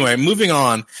opinion. But anyway, moving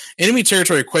on. Enemy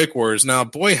Territory Quake Wars. Now,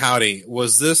 boy howdy,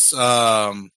 was this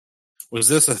a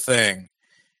thing?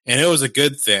 And it was a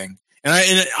good thing.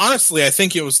 And honestly, I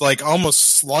think it was like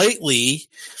almost slightly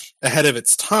ahead of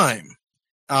its time.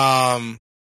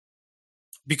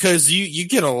 because you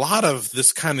get a lot of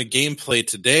this kind of gameplay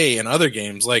today in other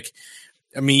games. Like,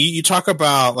 I mean, you talk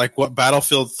about like what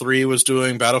Battlefield 3 was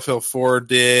doing, Battlefield 4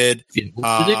 did.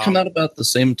 Yeah, did it come out about the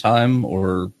same time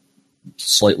or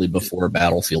slightly before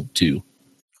Battlefield 2?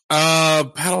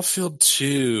 Battlefield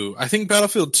 2. I think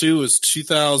Battlefield 2 was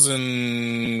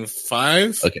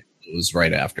 2005. Okay, it was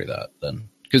right after that then,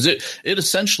 because it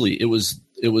essentially it was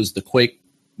the Quake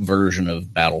version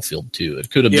of Battlefield 2. It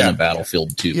could have been a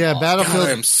Battlefield 2. Yeah, Battlefield. God,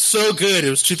 I'm so good. It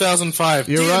was 2005.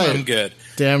 You're Damn, right. I'm good.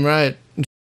 Damn right.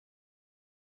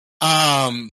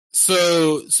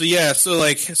 So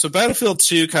Battlefield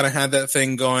 2 kind of had that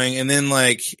thing going, and then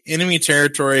like Enemy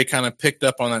Territory kind of picked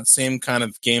up on that same kind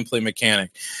of gameplay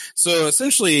mechanic. So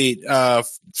essentially,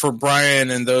 for Brian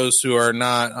and those who are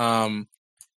not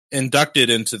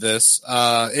inducted into this,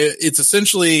 it's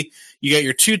essentially you got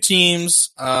your two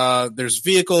teams, there's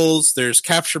vehicles, there's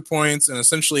capture points, and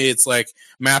essentially it's like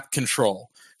map control.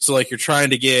 So like you're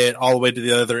trying to get all the way to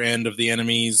the other end of the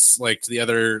enemies, like to the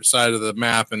other side of the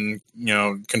map, and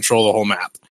control the whole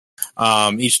map.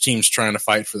 Each team's trying to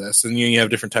fight for this, and you have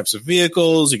different types of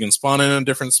vehicles. You can spawn in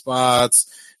different spots,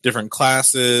 different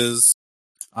classes.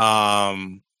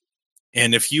 And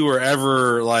if you were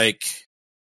ever like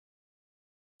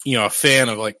a fan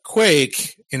of like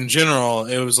Quake in general,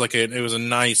 it was a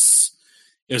nice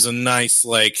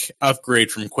like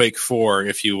upgrade from Quake 4,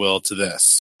 if you will, to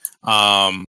this.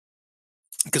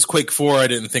 Because Quake 4 I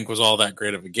didn't think was all that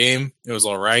great of a game. It was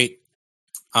all right.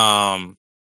 But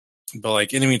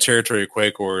like Enemy Territory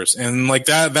Quake Wars, and like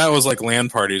that was like LAN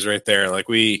parties right there. Like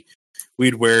we'd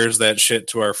wares that shit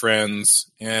to our friends,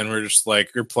 and we're just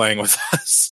like, you're playing with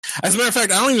us. As a matter of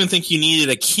fact, I don't even think you needed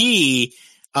a key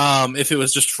if it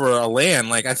was just for a LAN.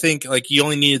 Like I think like you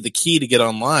only needed the key to get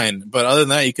online, but other than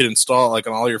that, you could install it like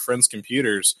on all your friends'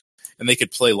 computers, and they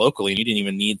could play locally. And you didn't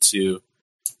even need to.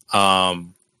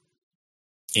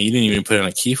 You didn't even put in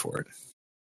a key for it.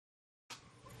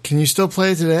 Can you still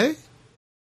play today?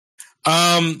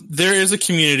 There is a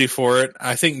community for it.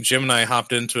 I think Jim and I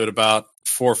hopped into it about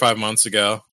 4 or 5 months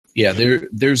ago. Yeah,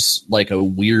 there's like a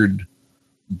weird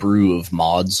brew of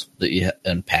mods that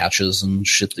and patches and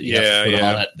shit that you have to put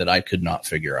on it that I could not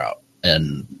figure out.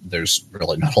 And there's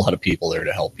really not a lot of people there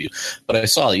to help you. But I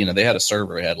saw, they had a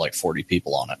server that had like 40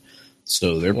 people on it.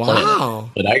 So they're playing it.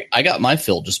 But I got my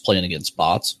fill just playing against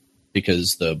bots,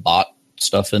 because the bot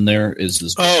stuff in there is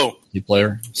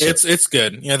multiplayer. So. It's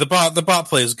good. Yeah, the bot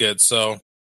plays good. So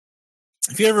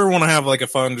if you ever want to have like a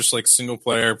fun, just like single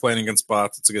player playing against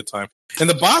bots, it's a good time. And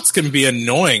the bots can be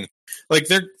annoying. Like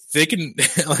they can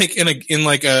like in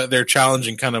their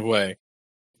challenging kind of way.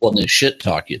 Well, they shit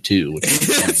talk you too. Which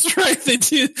is that's right, they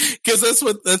do, because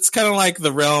that's kind of like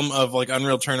the realm of like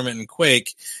Unreal Tournament and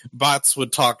Quake. Bots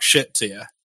would talk shit to you.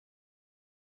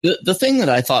 The thing that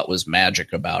I thought was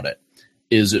magic about it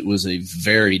is it was a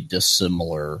very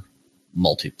dissimilar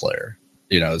multiplayer.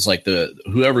 It's like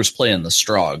whoever's playing the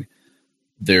Strogg,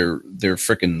 they're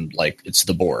freaking like, it's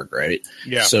the Borg, right?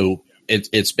 Yeah. So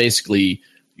it's basically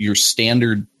your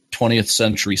standard 20th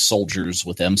century soldiers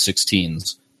with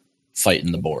M16s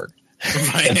fighting the Borg.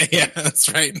 Yeah,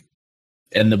 that's right.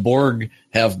 And the Borg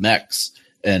have mechs.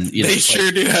 And they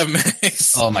sure do have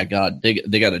mechs. Oh my god, they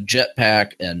got a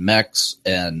jetpack and mechs,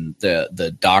 and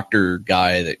the doctor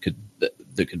guy that could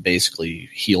basically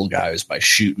heal guys by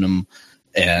shooting them,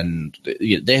 and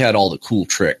they had all the cool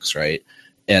tricks, right?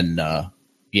 And and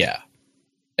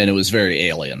it was very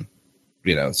alien,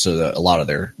 so a lot of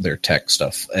their tech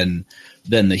stuff, and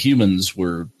then the humans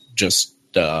were just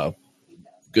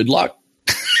good luck,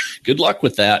 good luck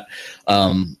with that.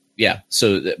 Yeah.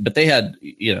 So, but they had,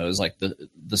 it was like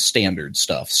the standard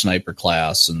stuff, sniper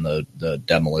class and the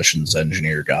demolitions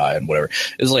engineer guy and whatever.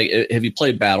 It's like, have you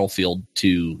played Battlefield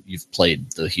 2? You've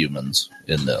played the humans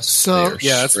in this. So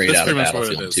that's straight out pretty of much what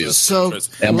it Battlefield is. 2. So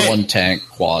M1 tank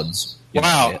quads.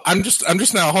 Wow. I'm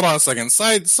just now, hold on a second.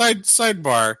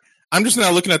 Sidebar. I'm just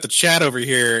now looking at the chat over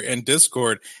here in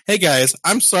Discord. Hey guys,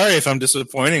 I'm sorry if I'm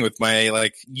disappointing with my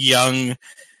like young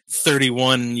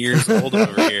 31 years old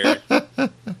over here.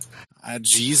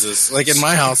 Jesus, like in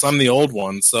my house, I'm the old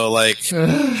one, so like,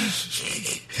 well,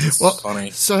 funny.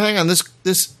 So hang on,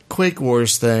 this Quake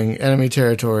Wars thing, Enemy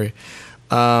Territory.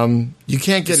 You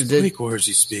can't get Quake Wars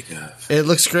you speak of. It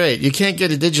looks great. You can't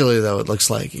get it digitally though. It looks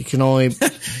like you can only.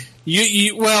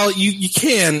 you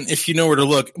can if you know where to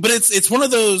look, but it's one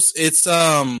of those. It's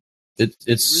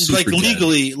like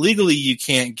legally you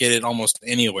can't get it almost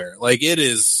anywhere. Like it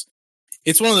is.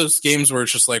 It's one of those games where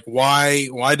it's just like, why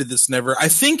did this never? I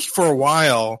think for a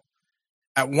while,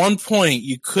 at one point,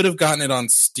 you could have gotten it on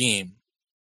Steam.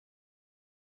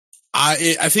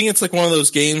 I think it's like one of those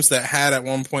games that had at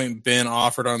one point been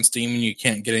offered on Steam and you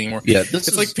can't get anymore. Yeah,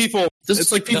 it's like people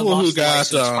who got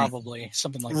probably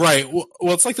something like right. that.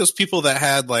 Well, it's like those people that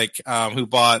had who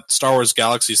bought Star Wars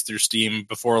Galaxies through Steam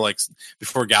before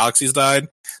Galaxies died.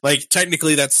 Like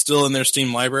technically that's still in their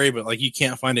Steam library, but like you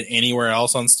can't find it anywhere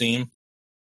else on Steam.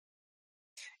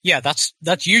 Yeah,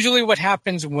 that's usually what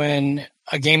happens when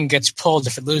a game gets pulled.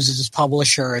 If it loses its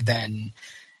publisher, then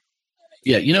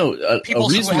yeah, people a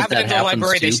reason who have that it in their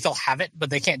library, too, they still have it,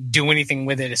 but they can't do anything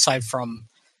with it aside from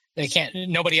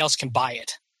nobody else can buy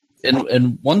it.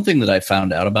 And one thing that I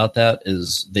found out about that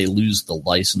is they lose the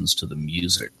license to the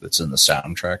music that's in the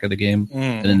soundtrack of the game,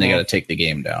 and then they got to take the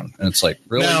game down. And it's like,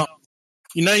 really? Now,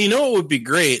 you know what would be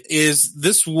great is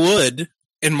this would,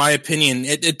 in my opinion,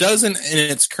 it doesn't in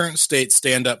its current state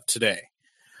stand up today,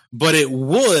 but it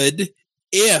would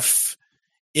if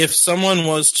someone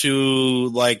was to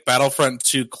like Battlefront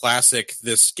 2 Classic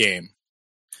this game.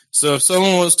 So if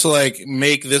someone was to like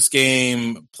make this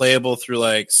game playable through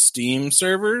like Steam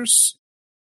servers,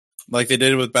 like they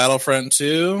did with Battlefront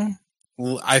 2,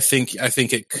 I think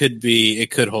it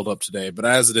could hold up today. But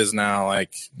as it is now,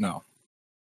 like no.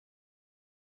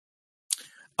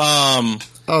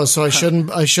 So I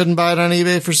shouldn't buy it on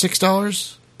eBay for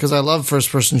 $6 because I love first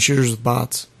person shooters with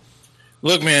bots.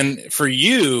 Look, man, for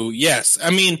you, yes. I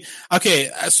mean,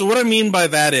 okay. So what I mean by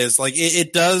that is like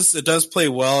it does play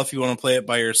well if you want to play it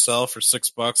by yourself for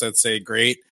 $6. I'd say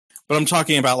great, but I'm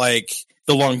talking about like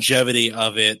the longevity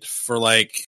of it for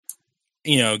like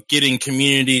getting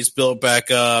communities built back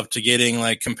up to getting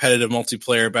like competitive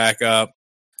multiplayer back up,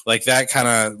 like that kind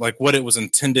of like what it was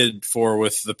intended for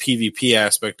with the PvP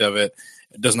aspect of it.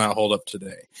 It does not hold up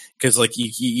today because like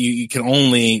you can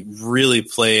only really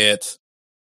play it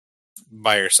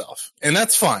by yourself, and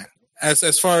that's fine.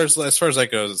 As far as that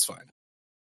goes, it's fine.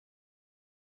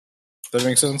 Does that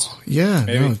make sense? Yeah,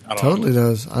 no, it totally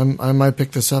does. I might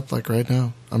pick this up like right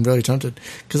now. I'm really tempted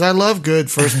because I love good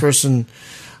first person.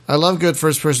 I love good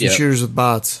first person shooters with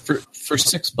bots. For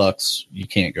 $6, you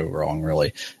can't go wrong,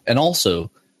 really. And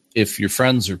also, if your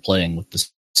friends are playing with the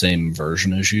same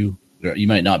version as you, you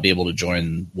might not be able to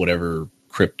join whatever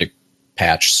cryptic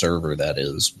patch server that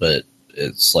is, but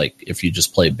it's like if you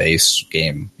just play base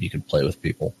game, you can play with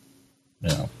people,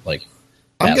 like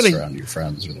pass around your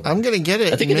friends. Or I'm going to get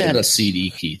it. I think it had a CD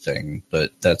key thing,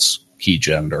 but that's key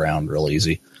gemmed around real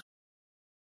easy.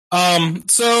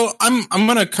 So I'm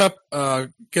going to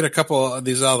get a couple of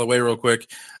these out of the way real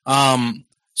quick.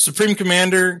 Supreme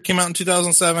Commander came out in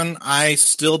 2007. I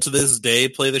still to this day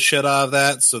play the shit out of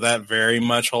that. So that very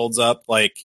much holds up.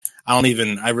 Like I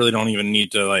really don't even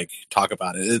need to like talk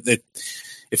about it.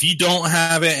 If you don't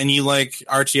have it and you like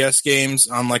RTS games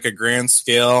on like a grand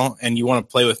scale and you want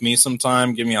to play with me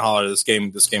sometime, give me a holler. This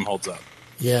game holds up.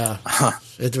 Yeah,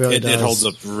 it really does. It holds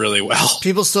up really well.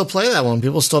 People still play that one.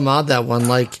 People still mod that one.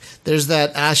 Like, there's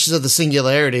that Ashes of the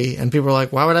Singularity, and people are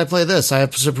like, why would I play this? I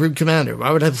have Supreme Commander.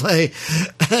 Why would I play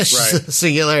Ashes of the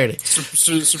Singularity?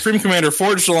 Supreme Commander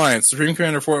Forged Alliance. Supreme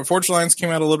Commander Forged Alliance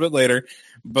came out a little bit later,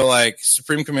 but like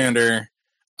Supreme Commander,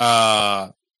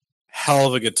 hell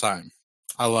of a good time.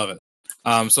 I love it.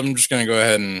 So I'm just going to go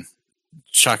ahead and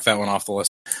chuck that one off the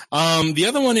list. The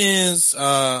other one is,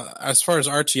 as far as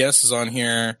RTS is on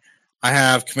here, I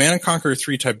have Command & Conquer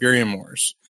 3 Tiberium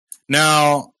Wars.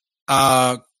 Now,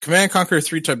 Command & Conquer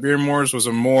 3 Tiberium Wars was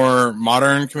a more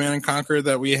modern Command & Conquer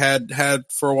that we had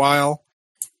for a while.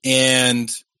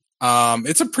 And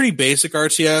it's a pretty basic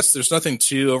RTS. There's nothing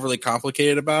too overly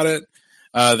complicated about it.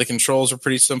 The controls are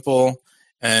pretty simple,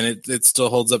 and it still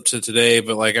holds up to today.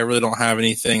 But like, I really don't have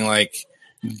anything like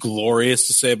glorious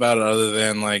to say about it other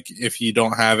than like, if you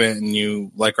don't have it and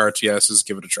you like RTSs,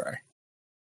 give it a try.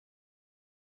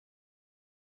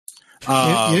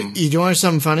 You want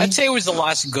something funny? I'd say it was the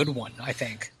last good one. I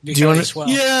think. Do you want to? Well?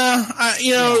 Yeah,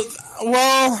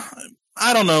 well,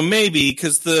 I don't know, maybe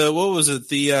because what was it?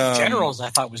 The Generals I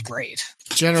thought was great.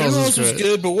 Generals was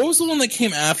good, but what was the one that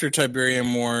came after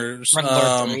Tiberium Wars? Red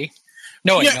Alert 3.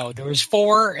 No, there was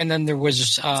 4, and then there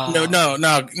was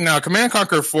No. Command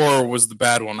Conquer 4 was the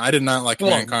bad one. I did not like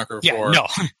Command Conquer 4. Yeah, no,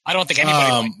 I don't think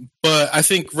anybody. But I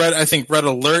think Red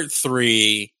Alert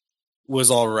 3 was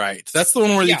all right. That's the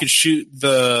one where you could shoot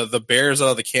the bears out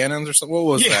of the cannons or something. What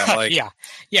was that? Like, you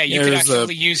could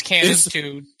actually use cannons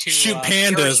to shoot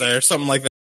pandas or something like that.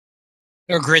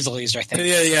 Or grizzlies, I think.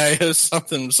 Yeah, it was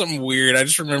something weird. I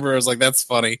just remember I was like, that's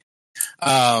funny.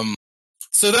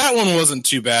 So that one wasn't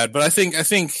too bad, but I think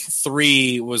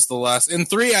 3 was the last, and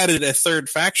 3 added a third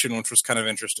faction, which was kind of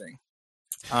interesting.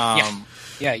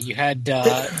 Yeah, you had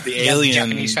the the alien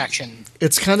Japanese faction.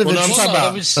 It's kind of Well, no, I'm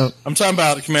interesting. talking about I'm talking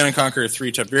about Command and Conquer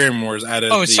 3 Tiberium Wars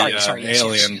added Sorry,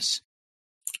 alien yes.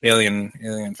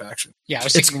 alien faction. Yeah, I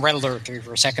was thinking Red Alert 3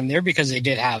 for a second there because they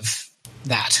did have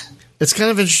that. It's kind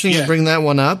of interesting to bring that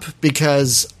one up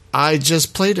because I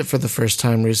just played it for the first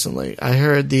time recently. I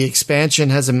heard the expansion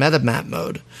has a meta map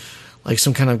mode, like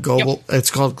some kind of global. Yep.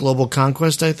 It's called Global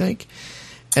Conquest, I think.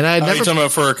 And I never. You talking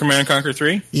about for Command and Conquer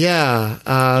 3? Yeah.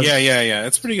 Yeah.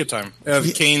 It's a pretty good time.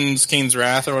 Kane's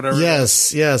Wrath or whatever.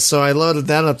 Yes. So I loaded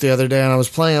that up the other day and I was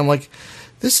playing. I'm like,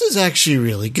 this is actually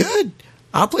really good.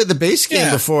 I'll play the base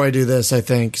game before I do this, I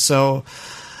think. So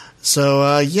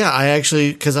I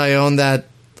actually, because I own that,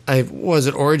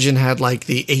 Origin had like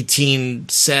the 18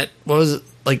 set, what was it?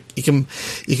 Like you can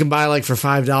buy like for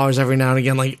 $5 every now and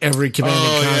again, like every Command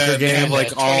and Conquer game. They have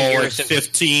like all like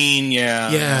 15,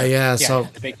 Yeah, so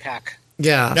the big pack.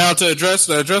 Yeah. Now to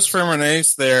address Firmin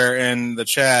Ace there in the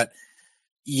chat,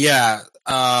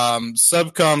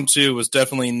 Subcom 2 was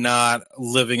definitely not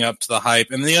living up to the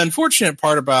hype. And the unfortunate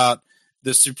part about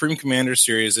the Supreme Commander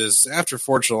series is after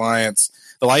Forged Alliance,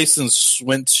 the license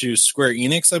went to Square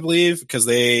Enix, I believe, because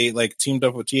they like teamed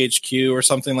up with THQ or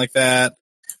something like that.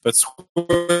 But Square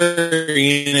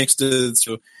Enix did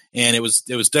so, and it was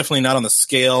definitely not on the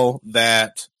scale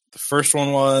that the first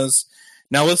one was.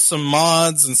 Now with some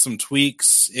mods and some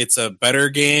tweaks, it's a better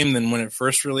game than when it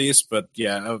first released. But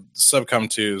yeah, Subcom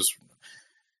 2 is,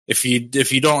 if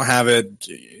you don't have it,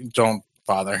 don't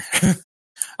bother.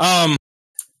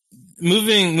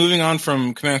 Moving on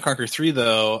from Command and Conquer 3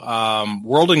 though,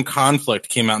 World in Conflict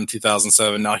came out in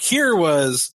 2007. Now here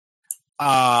was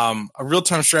a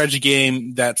real-time strategy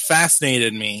game that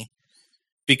fascinated me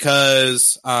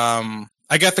because I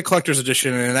got the collector's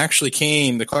edition, and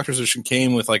the collector's edition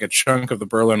came with like a chunk of the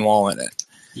Berlin Wall in it.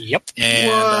 Yep.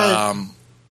 And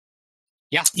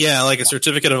like a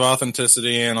certificate of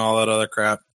authenticity and all that other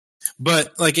crap.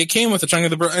 But like it came with a chunk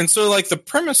of the Berlin, and so like the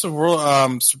premise of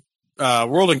World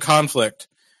in Conflict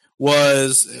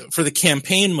was, for the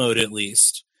campaign mode at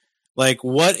least, like,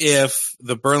 what if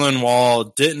the Berlin Wall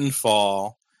didn't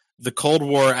fall, the Cold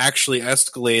War actually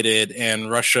escalated,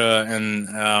 and Russia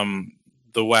and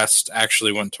the West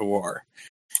actually went to war?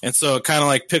 And so it kind of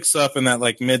like picks up in that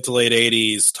like mid to late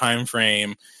 80s time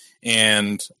frame,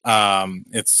 and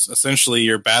it's essentially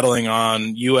you're battling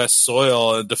on U.S.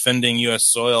 soil, defending U.S.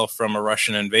 soil from a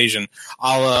Russian invasion,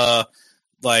 a la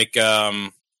like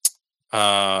God,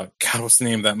 what's the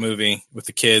name of that movie with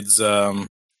the kids?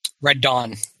 Red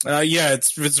Dawn.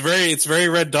 It's very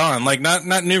Red Dawn, like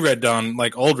not new Red Dawn,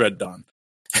 like old Red Dawn.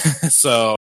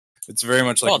 So it's very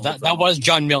much like. Well, that was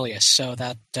John Milius, so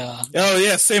that. Oh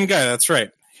yeah, same guy. That's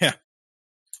right. Yeah.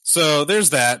 So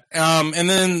there's that, and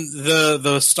then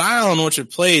the style in which it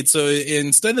played. So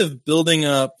instead of building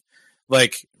up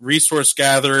like resource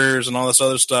gatherers and all this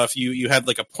other stuff, you had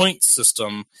like a point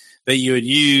system that you would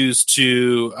use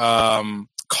to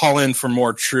call in for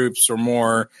more troops or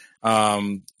more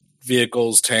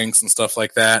vehicles, tanks, and stuff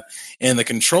like that. And the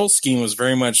control scheme was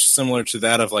very much similar to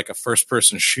that of like a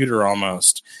first-person shooter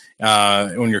almost,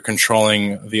 when you're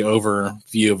controlling the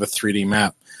overview of a 3D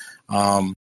map.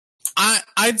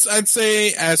 I'd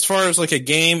say as far as like a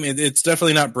game, it's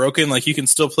definitely not broken. Like you can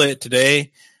still play it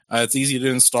today. It's easy to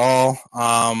install.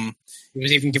 It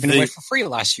was even given away for free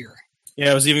last year.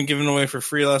 Yeah, it was even given away for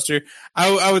free last year.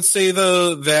 I would say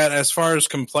though that as far as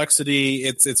complexity,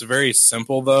 it's very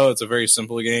simple though. It's a very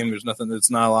simple game. There's nothing. It's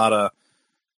not a lot of.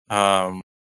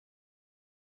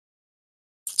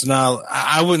 It's not.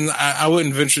 I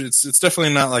wouldn't venture. It's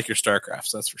definitely not like your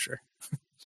StarCrafts. That's for sure.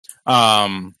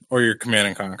 Or your Command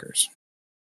and Conquers.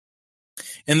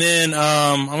 And then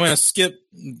I'm going to skip.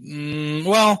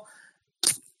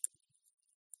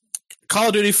 Call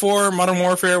of Duty 4 Modern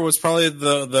Warfare was probably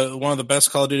the one of the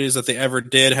best Call of Duties that they ever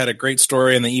did. Had a great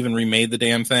story, and they even remade the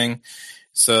damn thing.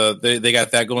 So they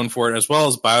got that going for it, as well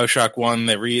as BioShock 1.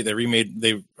 They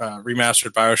remastered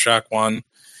BioShock 1.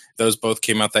 Those both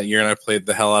came out that year, and I played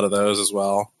the hell out of those as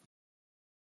well.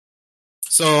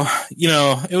 So,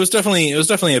 it was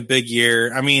definitely a big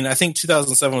year. I mean, I think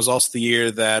 2007 was also the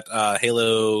year that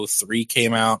Halo 3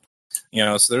 came out.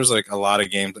 So there's like a lot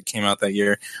of games that came out that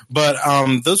year. But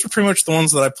those were pretty much the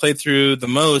ones that I played through the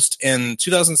most. And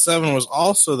 2007 was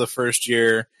also the first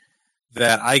year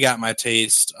that I got my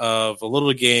taste of a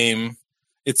little game.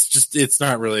 It's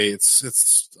not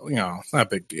a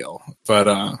big deal. But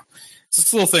it's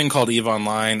this little thing called EVE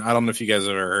Online. I don't know if you guys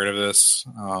have ever heard of this.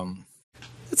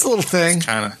 It's a little thing.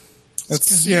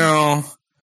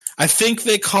 I think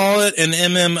they call it an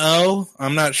MMO.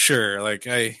 I'm not sure.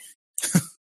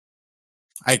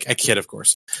 I kid, of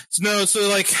course. So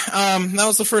like, that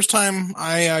was the first time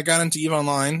I got into EVE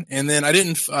Online, and then I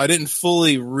didn't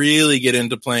fully really get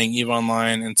into playing EVE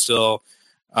Online until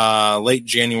late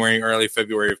January, early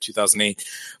February of 2008.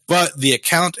 But the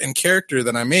account and character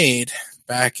that I made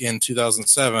back in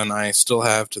 2007, I still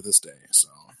have to this day. So,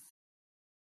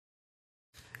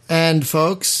 and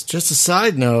folks, just a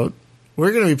side note,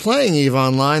 we're going to be playing EVE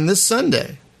Online this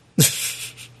Sunday.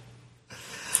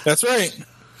 That's right.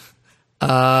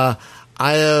 I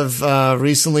have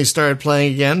recently started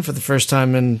playing again for the first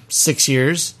time in 6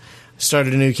 years.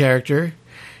 Started a new character,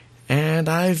 and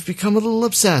I've become a little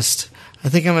obsessed. I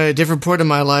think I'm at a different point in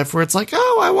my life where it's like,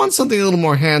 oh, I want something a little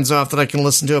more hands-off that I can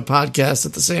listen to a podcast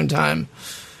at the same time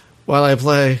while I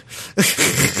play.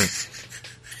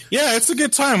 Yeah, it's a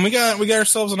good time. We got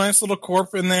ourselves a nice little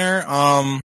corp in there.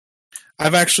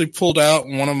 I've actually pulled out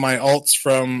one of my alts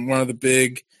from one of the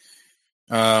big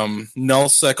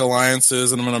nullsec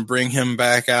alliances, and I'm going to bring him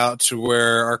back out to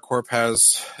where our corp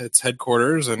has its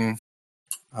headquarters, and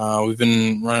we've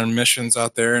been running missions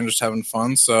out there and just having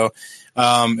fun. So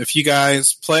if you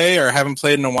guys play or haven't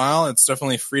played in a while, it's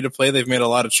definitely free to play. They've made a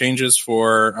lot of changes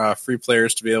for free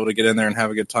players to be able to get in there and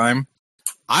have a good time.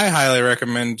 I highly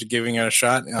recommend giving it a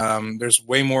shot. There's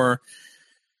way more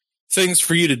things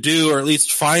for you to do, or at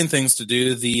least find things to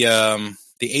do. The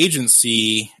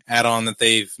agency add-on that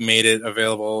they've made it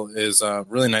available is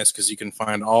really nice because you can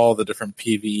find all the different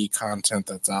PvE content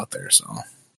that's out there. So,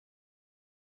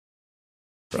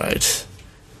 right,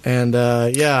 and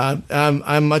yeah,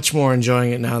 I'm much more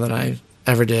enjoying it now than I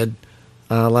ever did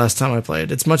last time I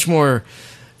played. It's much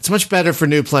better for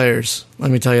new players.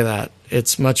 Let me tell you that.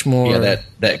 It's much more. Yeah,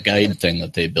 that guide thing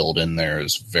that they build in there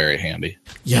is very handy.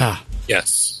 Yeah.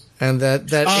 Yes. And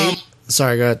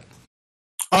sorry, go ahead.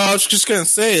 I was just gonna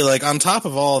say, like, on top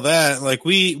of all of that, like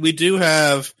we do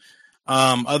have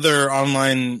other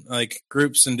online like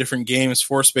groups and different games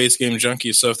for Space Game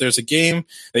Junkie. So if there's a game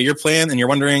that you're playing and you're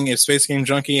wondering if Space Game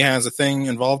Junkie has a thing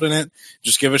involved in it,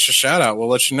 just give us a shout out. We'll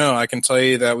let you know. I can tell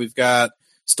you that we've got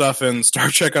stuff in Star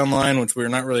Trek Online, which we're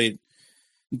not really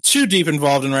too deep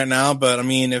involved in right now, but I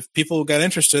mean, if people got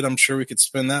interested, I'm sure we could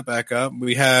spin that back up.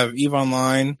 We have EVE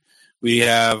Online. We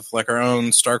have like our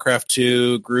own StarCraft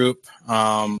 2 group.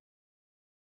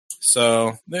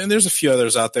 So there's a few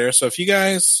others out there. So if you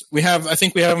guys, I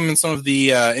think we have them in some of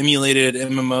the emulated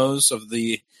MMOs of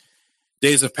the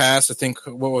Days Have Passed. I think,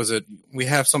 what was it? We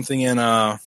have something in,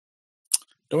 don't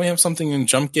we have something in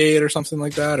Jumpgate or something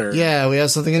like that? Or yeah, we have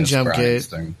something in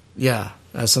Jumpgate. Yeah,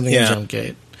 something in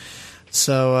Jumpgate.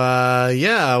 So,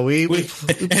 yeah, we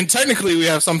and technically we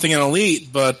have something in Elite,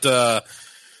 but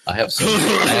I have something in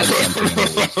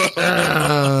Elite.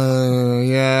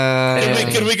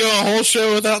 Yeah. Could we go a whole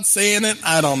show without saying it?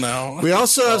 I don't know. We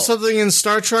also have something in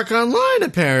Star Trek Online,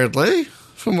 apparently,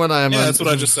 from what I'm. Yeah, that's what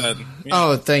I just said. Yeah.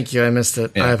 Oh, thank you. I missed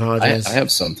it. Yeah, I apologize. I have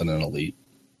something in Elite.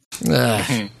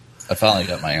 I finally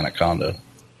got my Anaconda.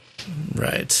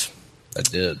 Right. I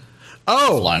did.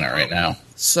 Oh, I'm flying it right now.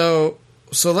 So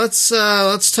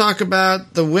let's talk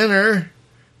about the winner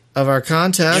of our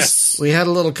contest. Yes. We had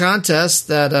a little contest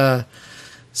that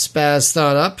Spaz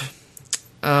thought up,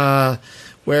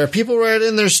 where people write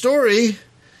in their story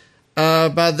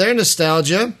about their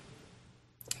nostalgia,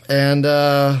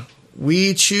 and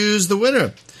we choose the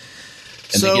winner.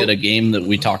 And they get a game that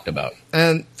we talked about.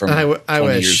 And from I 20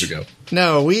 wish. years ago.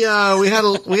 No, we had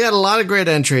a lot of great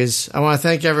entries. I want to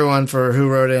thank everyone for who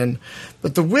wrote in,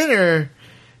 but the winner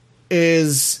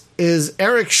is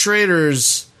Eric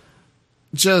Schrader's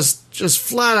just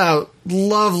flat out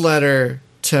love letter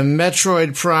to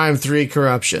Metroid Prime 3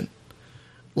 Corruption.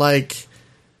 Like,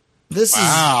 this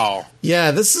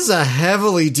this is a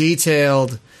heavily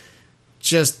detailed,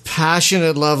 just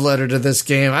passionate love letter to this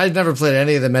game. I'd never played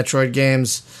any of the Metroid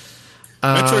games.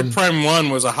 Metroid Prime 1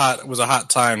 was a hot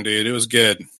time, dude. It was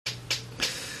good.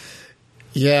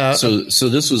 Yeah. So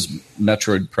this was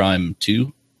Metroid Prime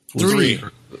 2? 3.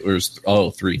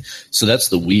 Or 3. So that's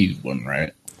the Wii one,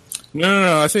 right?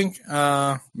 No. I think,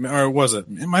 or was it?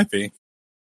 It might be.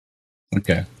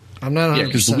 Okay. I'm not 100%. Yeah,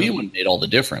 because the Wii one made all the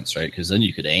difference, right? Because then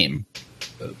you could aim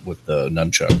with the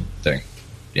nunchuck thing.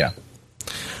 Yeah.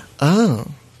 Oh,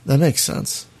 that makes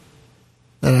sense.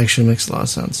 That actually makes a lot of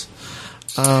sense.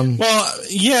 Well,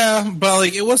 yeah, but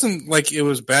like it wasn't like it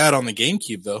was bad on the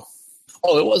GameCube, though.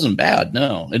 Oh, it wasn't bad,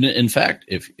 no. And in fact,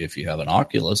 if you have an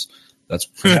Oculus, that's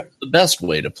perhaps the best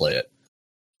way to play it.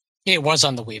 It was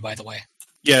on the Wii, by the way.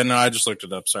 Yeah, no, I just looked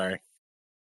it up. Sorry.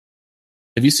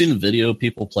 Have you seen the video of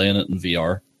people playing it in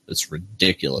VR? It's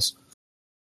ridiculous.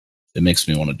 It makes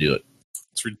me want to do it.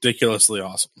 It's ridiculously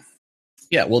awesome.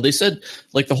 Yeah, well, they said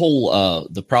like the whole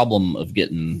the problem of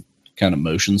getting kind of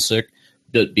motion sick.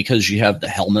 But because you have the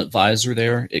helmet visor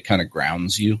there, it kind of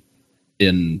grounds you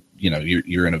in,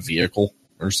 you're in a vehicle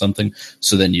or something.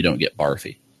 So then you don't get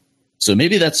barfy. So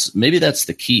maybe that's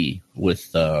the key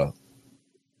with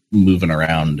moving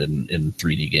around in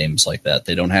 3D games like that.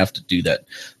 They don't have to do that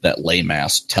lame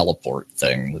ass teleport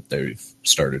thing that they've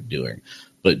started doing,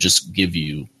 but just give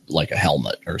you like a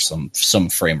helmet or some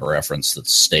frame of reference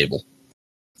that's stable.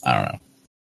 I don't know.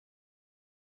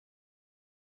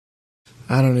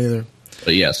 I don't either.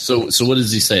 But yeah, so what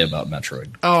does he say about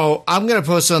Metroid? Oh, I'm going to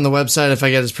post it on the website if I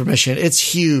get his permission. It's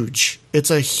huge. It's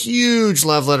a huge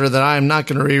love letter that I'm not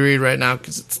going to reread right now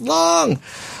because it's long.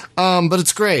 But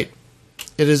it's great.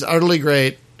 It is utterly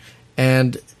great.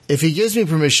 And if he gives me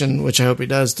permission, which I hope he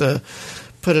does, to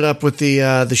put it up with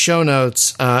the show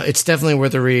notes, it's definitely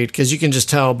worth a read because you can just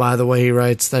tell by the way he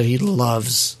writes that he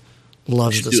loves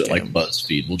this do it game. like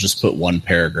BuzzFeed. We'll just put one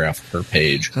paragraph per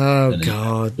page. Oh, and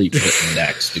God. Please hit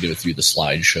next to go through the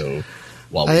slideshow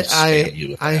while we spam you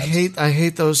with ads. I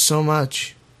hate those so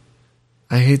much.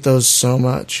 I hate those so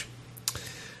much.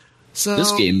 So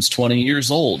this game's 20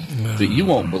 years old, but you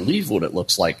won't believe what it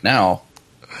looks like now.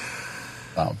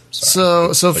 Oh,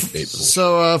 sorry.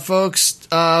 So, folks,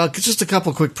 just a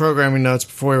couple quick programming notes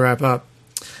before we wrap up.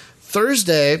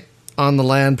 Thursday on the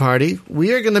LAN party,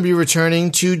 we are going to be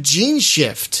returning to Gene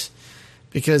Shift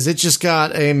because it just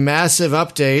got a massive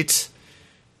update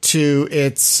to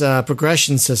its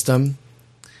progression system,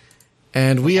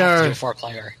 and we are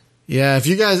 4-player. Yeah,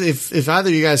 if either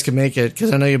of you guys can make it,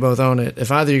 because I know you both own it.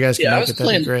 If either of you guys can make it,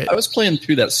 that'd be great. I was playing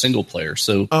through that single player,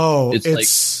 so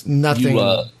it's like nothing.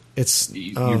 It's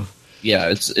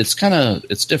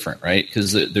different, right?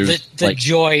 Because there's the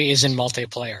joy is in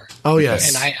multiplayer. Oh yes,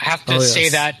 and I have to say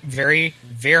that very,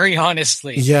 very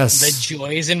honestly. Yes, the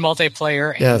joy is in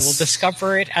multiplayer, and we'll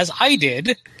discover it as I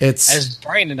did, as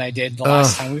Brian and I did the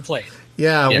last time we played.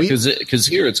 Yeah, because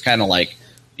here it's kind of like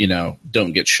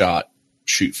don't get shot,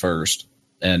 shoot first,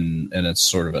 and it's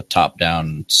sort of a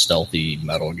top-down stealthy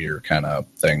Metal Gear kind of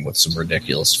thing with some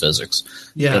ridiculous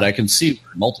physics. Yeah, but I can see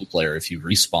multiplayer if you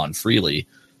respawn freely.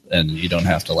 And you don't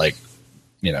have to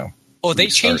Oh, they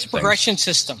changed the progression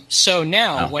system. So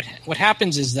now what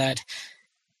happens is that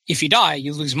if you die,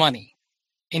 you lose money.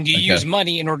 And you use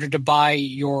money in order to buy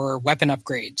your weapon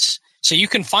upgrades. So you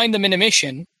can find them in a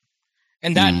mission,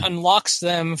 and that unlocks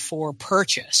them for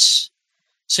purchase.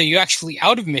 So you actually,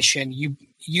 out of mission, you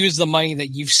use the money that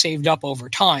you've saved up over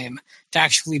time to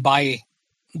actually buy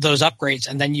those upgrades,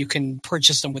 and then you can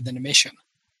purchase them within a mission.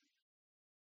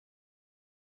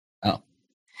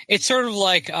 It's sort of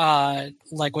like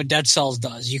what Dead Cells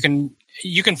does. You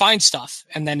can find stuff,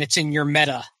 and then it's in your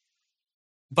meta.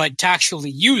 But to actually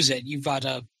use it, you've got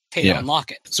to pay to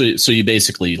unlock it. So you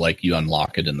basically you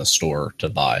unlock it in the store to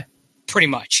buy. Pretty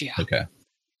much, yeah. Okay,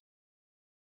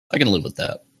 I can live with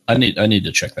that. I need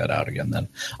to check that out again. Then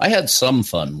I had some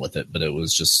fun with it, but it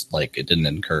was just it didn't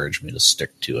encourage me to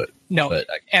stick to it. No, but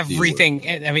everything.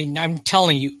 I mean, I'm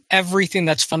telling you, everything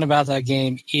that's fun about that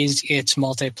game is its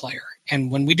multiplayer.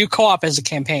 And when we do co-op as a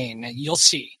campaign, you'll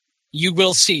see. You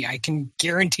will see. I can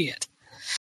guarantee it.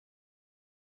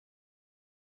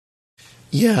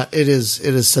 Yeah, it is.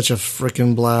 It is such a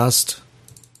freaking blast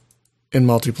in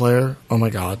multiplayer. Oh my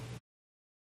god!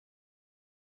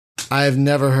 I've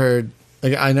never heard.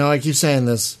 I know I keep saying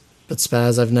this, but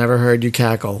Spaz, I've never heard you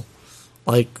cackle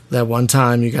like that one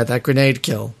time you got that grenade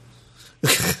kill.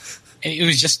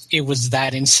 It was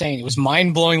that insane. It was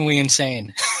mind-blowingly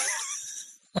insane.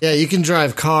 Yeah, you can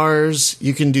drive cars.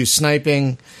 You can do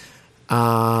sniping.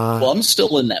 Well, I'm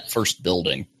still in that first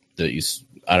building.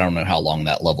 I don't know how long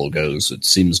that level goes. It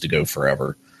seems to go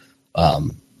forever.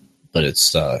 But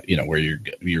it's where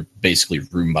you're basically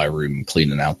room by room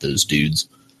cleaning out those dudes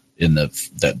in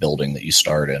that building that you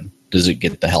start in. Does it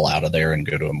get the hell out of there and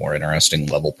go to a more interesting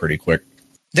level pretty quick?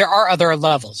 There are other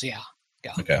levels, yeah.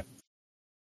 Okay.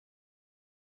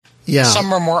 Yeah.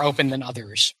 Some are more open than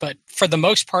others, but for the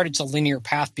most part, it's a linear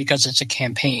path because it's a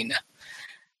campaign.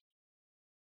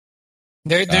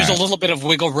 There's a little bit of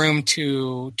wiggle room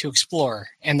to explore,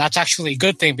 and that's actually a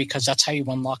good thing because that's how you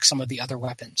unlock some of the other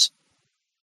weapons.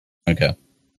 Okay.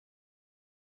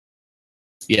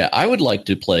 Yeah, I would like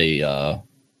to play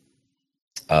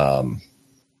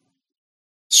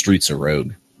Streets of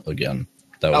Rogue again.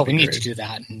 We need to do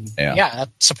that. And that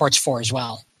supports 4 as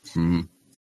well. Mm-hmm.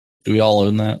 Do we all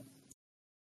own that?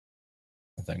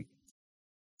 I think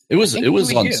it was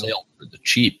on sale for the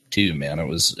cheap too, man. It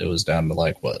was down to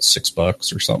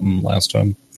 $6 or something last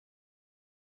time.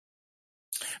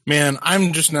 Man,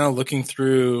 I'm just now looking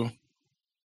through.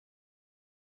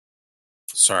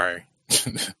 Sorry,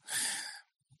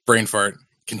 brain fart.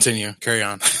 Continue. Carry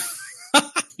on.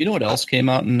 You know what else came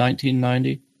out in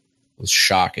 1990? It was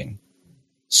shocking.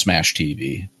 Smash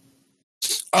TV.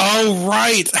 Oh,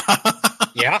 right.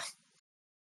 Yeah.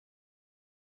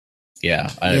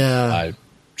 Yeah. I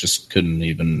just couldn't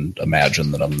even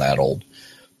imagine that I'm that old.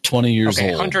 20 years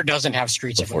old. Hunter doesn't have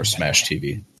Streets of before Rage Smash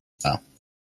TV. Oh.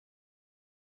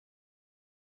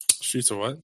 Streets of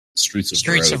what?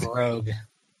 Streets of Rogue.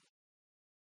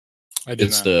 I did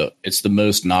it's not. the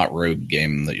most not Rogue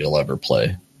game that you'll ever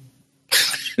play.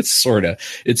 It's sort of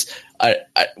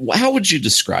how would you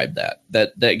describe that?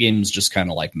 That game's just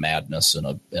kind of like madness in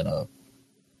a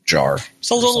jar.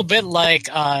 It's a little bit like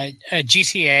a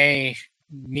GTA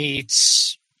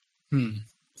meets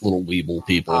little Weeble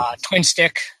people. Twin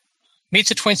Stick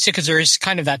meets a Twin Stick because there is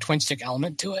kind of that Twin Stick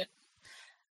element to it.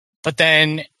 But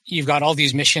then you've got all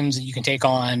these missions that you can take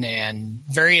on and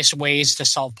various ways to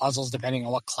solve puzzles depending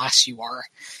on what class you are.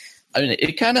 I mean,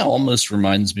 it kind of almost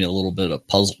reminds me a little bit of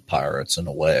Puzzle Pirates in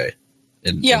a way.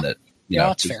 In that,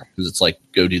 that's fair. Because it's like,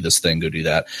 go do this thing, go do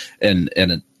that. And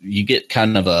you get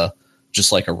kind of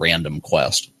just like a random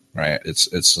quest, right? It's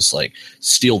just like,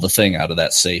 steal the thing out of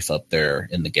that safe up there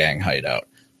in the gang hideout.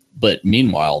 But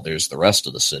meanwhile, there's the rest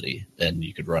of the city, and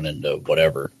you could run into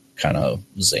whatever kind of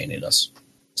zaniness.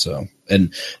 So,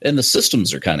 and the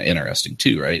systems are kind of interesting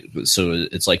too, right? So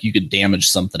it's like you could damage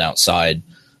something outside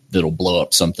that'll blow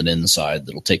up something inside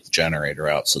that'll take the generator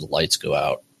out so the lights go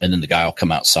out, and then the guy will come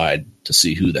outside to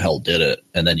see who the hell did it,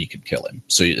 and then you can kill him.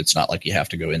 So it's not like you have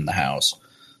to go in the house.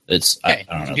 It's I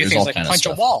don't know. Do There's things all like kind of punch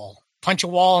stuff. a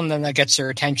wall, and then that gets their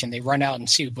attention. They run out and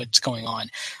see what's going on.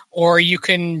 Or you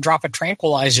can drop a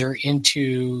tranquilizer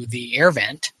into the air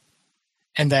vent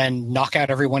and then knock out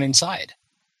everyone inside.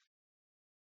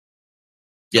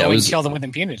 Yeah, and kill them with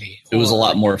impunity. It was a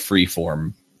lot more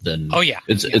freeform than. Oh yeah,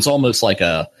 it's almost like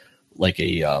a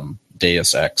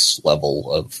Deus Ex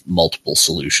level of multiple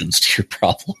solutions to your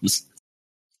problems.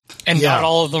 And not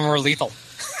all of them are lethal.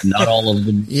 Not all of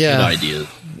them good ideas.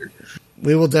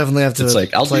 We will definitely have to. It's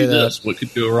like, I'll play do that. this. What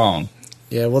could go wrong?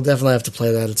 Yeah, we'll definitely have to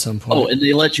play that at some point. Oh, and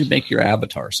they let you make your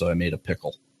avatar, so I made a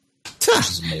pickle, which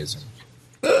is amazing.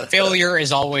 Failure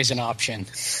is always an option.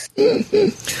 So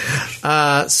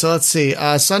let's see.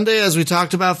 Sunday, as we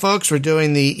talked about, folks, we're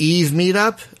doing the Eve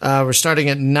meetup. We're starting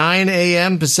at 9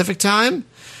 a.m. Pacific time.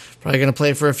 Probably going to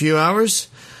play for a few hours.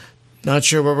 Not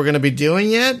sure what we're going to be doing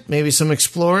yet. Maybe some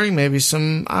exploring. Maybe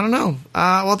some, I don't know.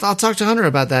 Well, I'll talk to Hunter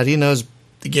about that. He knows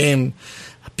the game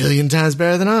a billion times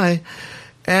better than I.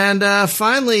 And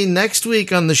finally, next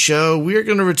week on the show, we're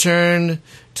going to return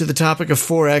to the topic of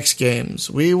 4X games.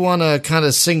 We want to kind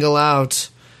of single out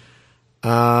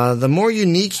the more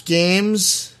unique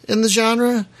games in the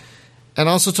genre, and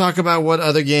also talk about what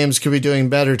other games could be doing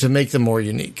better to make them more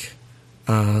unique.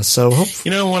 When I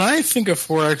think of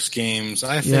 4X games,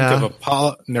 I think of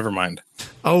Apollo. Never mind.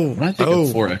 When I think of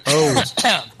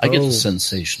 4X, I get the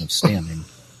sensation of standing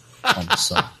on the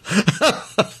sun.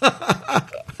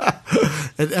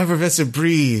 An effervescent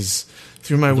breeze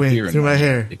through my wing, through my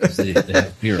hair. Because they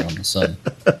have beer on the sun,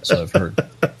 so I've heard.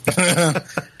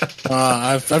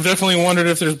 I've definitely wondered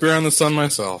if there's beer on the sun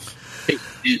myself. Hey,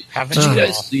 did you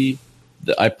guys see?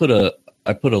 I put a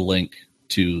link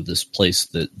to this place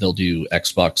that they'll do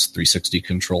Xbox 360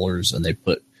 controllers, and they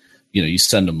put, you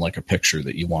send them like a picture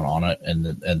that you want on it, and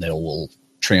they will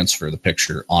transfer the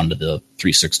picture onto the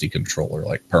 360 controller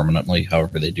like permanently,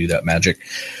 however they do that magic.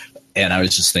 And I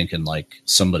was just thinking, like,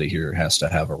 somebody here has to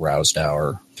have a Roused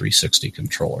Hour 360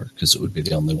 controller because it would be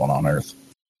the only one on Earth.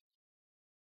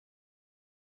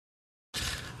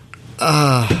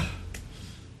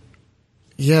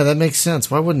 Yeah, that makes sense.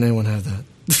 Why wouldn't anyone have that?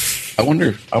 I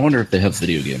wonder if they have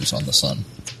video games on the sun.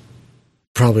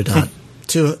 Probably not.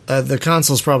 The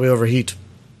consoles probably overheat.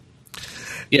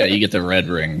 Yeah, you get the red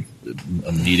ring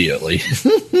immediately.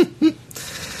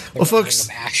 Well, folks,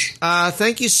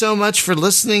 thank you so much for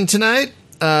listening tonight.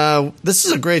 This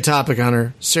is a great topic,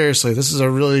 Hunter. Seriously, this is a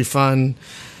really fun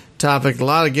topic. A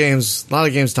lot of games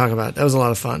to talk about. That was a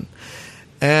lot of fun.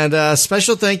 And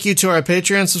special thank you to our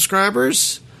Patreon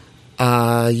subscribers.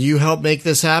 You helped make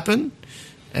this happen,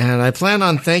 and I plan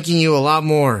on thanking you a lot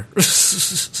more.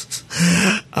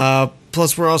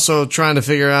 Plus, we're also trying to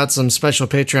figure out some special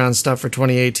Patreon stuff for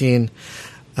 2018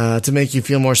 to make you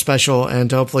feel more special and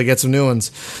to hopefully get some new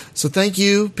ones. So thank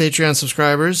you, Patreon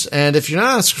subscribers. And if you're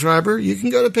not a subscriber, you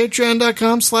can go to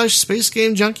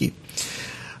patreon.com/SpaceGameJunkie.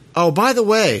 Oh, by the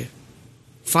way,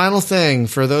 final thing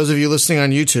for those of you listening on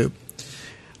YouTube.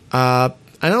 I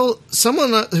know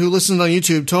someone who listened on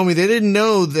YouTube told me they didn't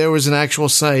know there was an actual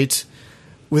site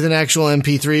with an actual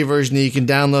MP3 version that you can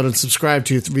download and subscribe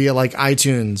to via like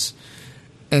iTunes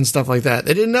and stuff like that.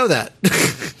 They didn't know that.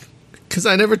 because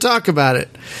I never talk about it.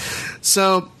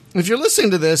 So if you're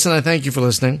listening to this, and I thank you for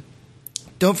listening,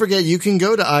 don't forget you can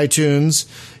go to iTunes,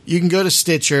 you can go to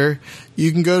Stitcher,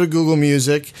 you can go to Google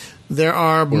Music. There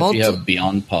are if you have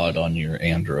Beyond Pod on your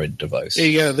Android device.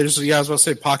 Yeah, I was about to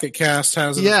say Pocket Cast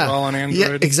has it as well on Android.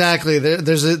 Yeah, exactly.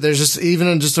 There's just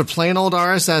even just a plain old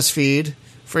RSS feed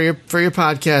for your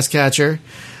podcast catcher.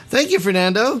 Thank you,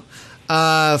 Fernando.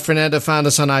 Fernando found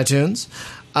us on iTunes.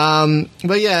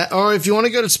 But yeah, or if you want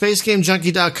to go to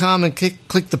spacegamejunkie.com and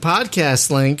click the podcast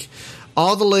link,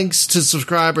 all the links to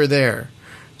subscribe are there.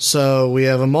 So we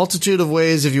have a multitude of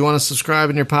ways if you want to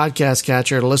subscribe in your podcast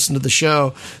catcher to listen to the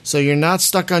show, so you're not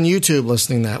stuck on YouTube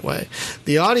listening that way.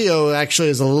 The audio actually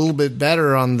is a little bit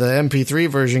better on the MP3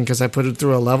 version because I put it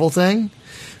through a level thing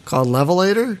called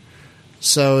Levelator,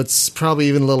 so it's probably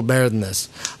even a little better than this.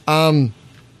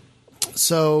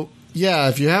 So yeah,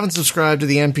 if you haven't subscribed to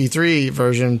the MP3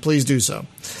 version, please do so.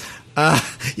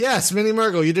 Yes, Minnie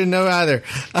Merkel, you didn't know either.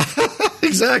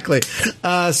 Exactly.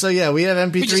 So yeah, we have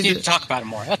MP3. We just need to talk about it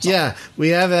more. That's all. We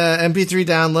have MP3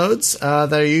 downloads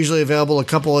that are usually available a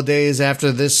couple of days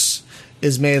after this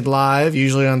is made live,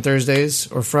 usually on Thursdays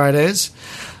or Fridays.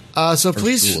 So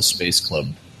please, Space Club.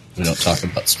 We don't talk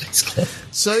about Space Club.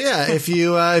 So yeah, if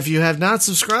you have not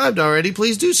subscribed already,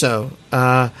 please do so.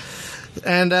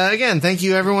 And again, thank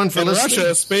you everyone for listening.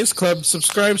 Russia, Space Club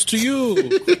subscribes to you.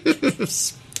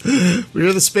 We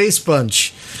were the Space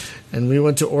Bunch, and we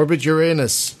went to orbit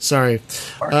Uranus. Sorry.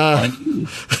 Sorry.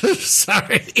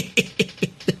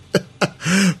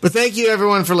 But thank you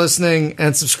everyone for listening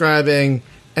and subscribing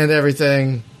and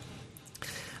everything.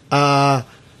 Oh,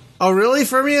 really,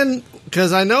 Fermion?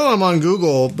 Because I know I'm on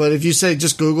Google, but if you say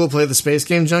just Google Play the Space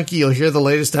Game Junkie, you'll hear the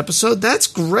latest episode. That's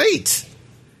great.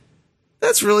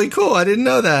 That's really cool. I didn't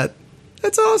know that.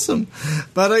 That's awesome.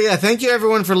 But yeah, thank you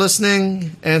everyone for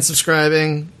listening and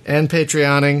subscribing and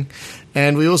Patreoning.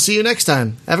 And we will see you next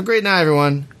time. Have a great night,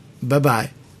 everyone.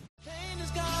 Bye-bye.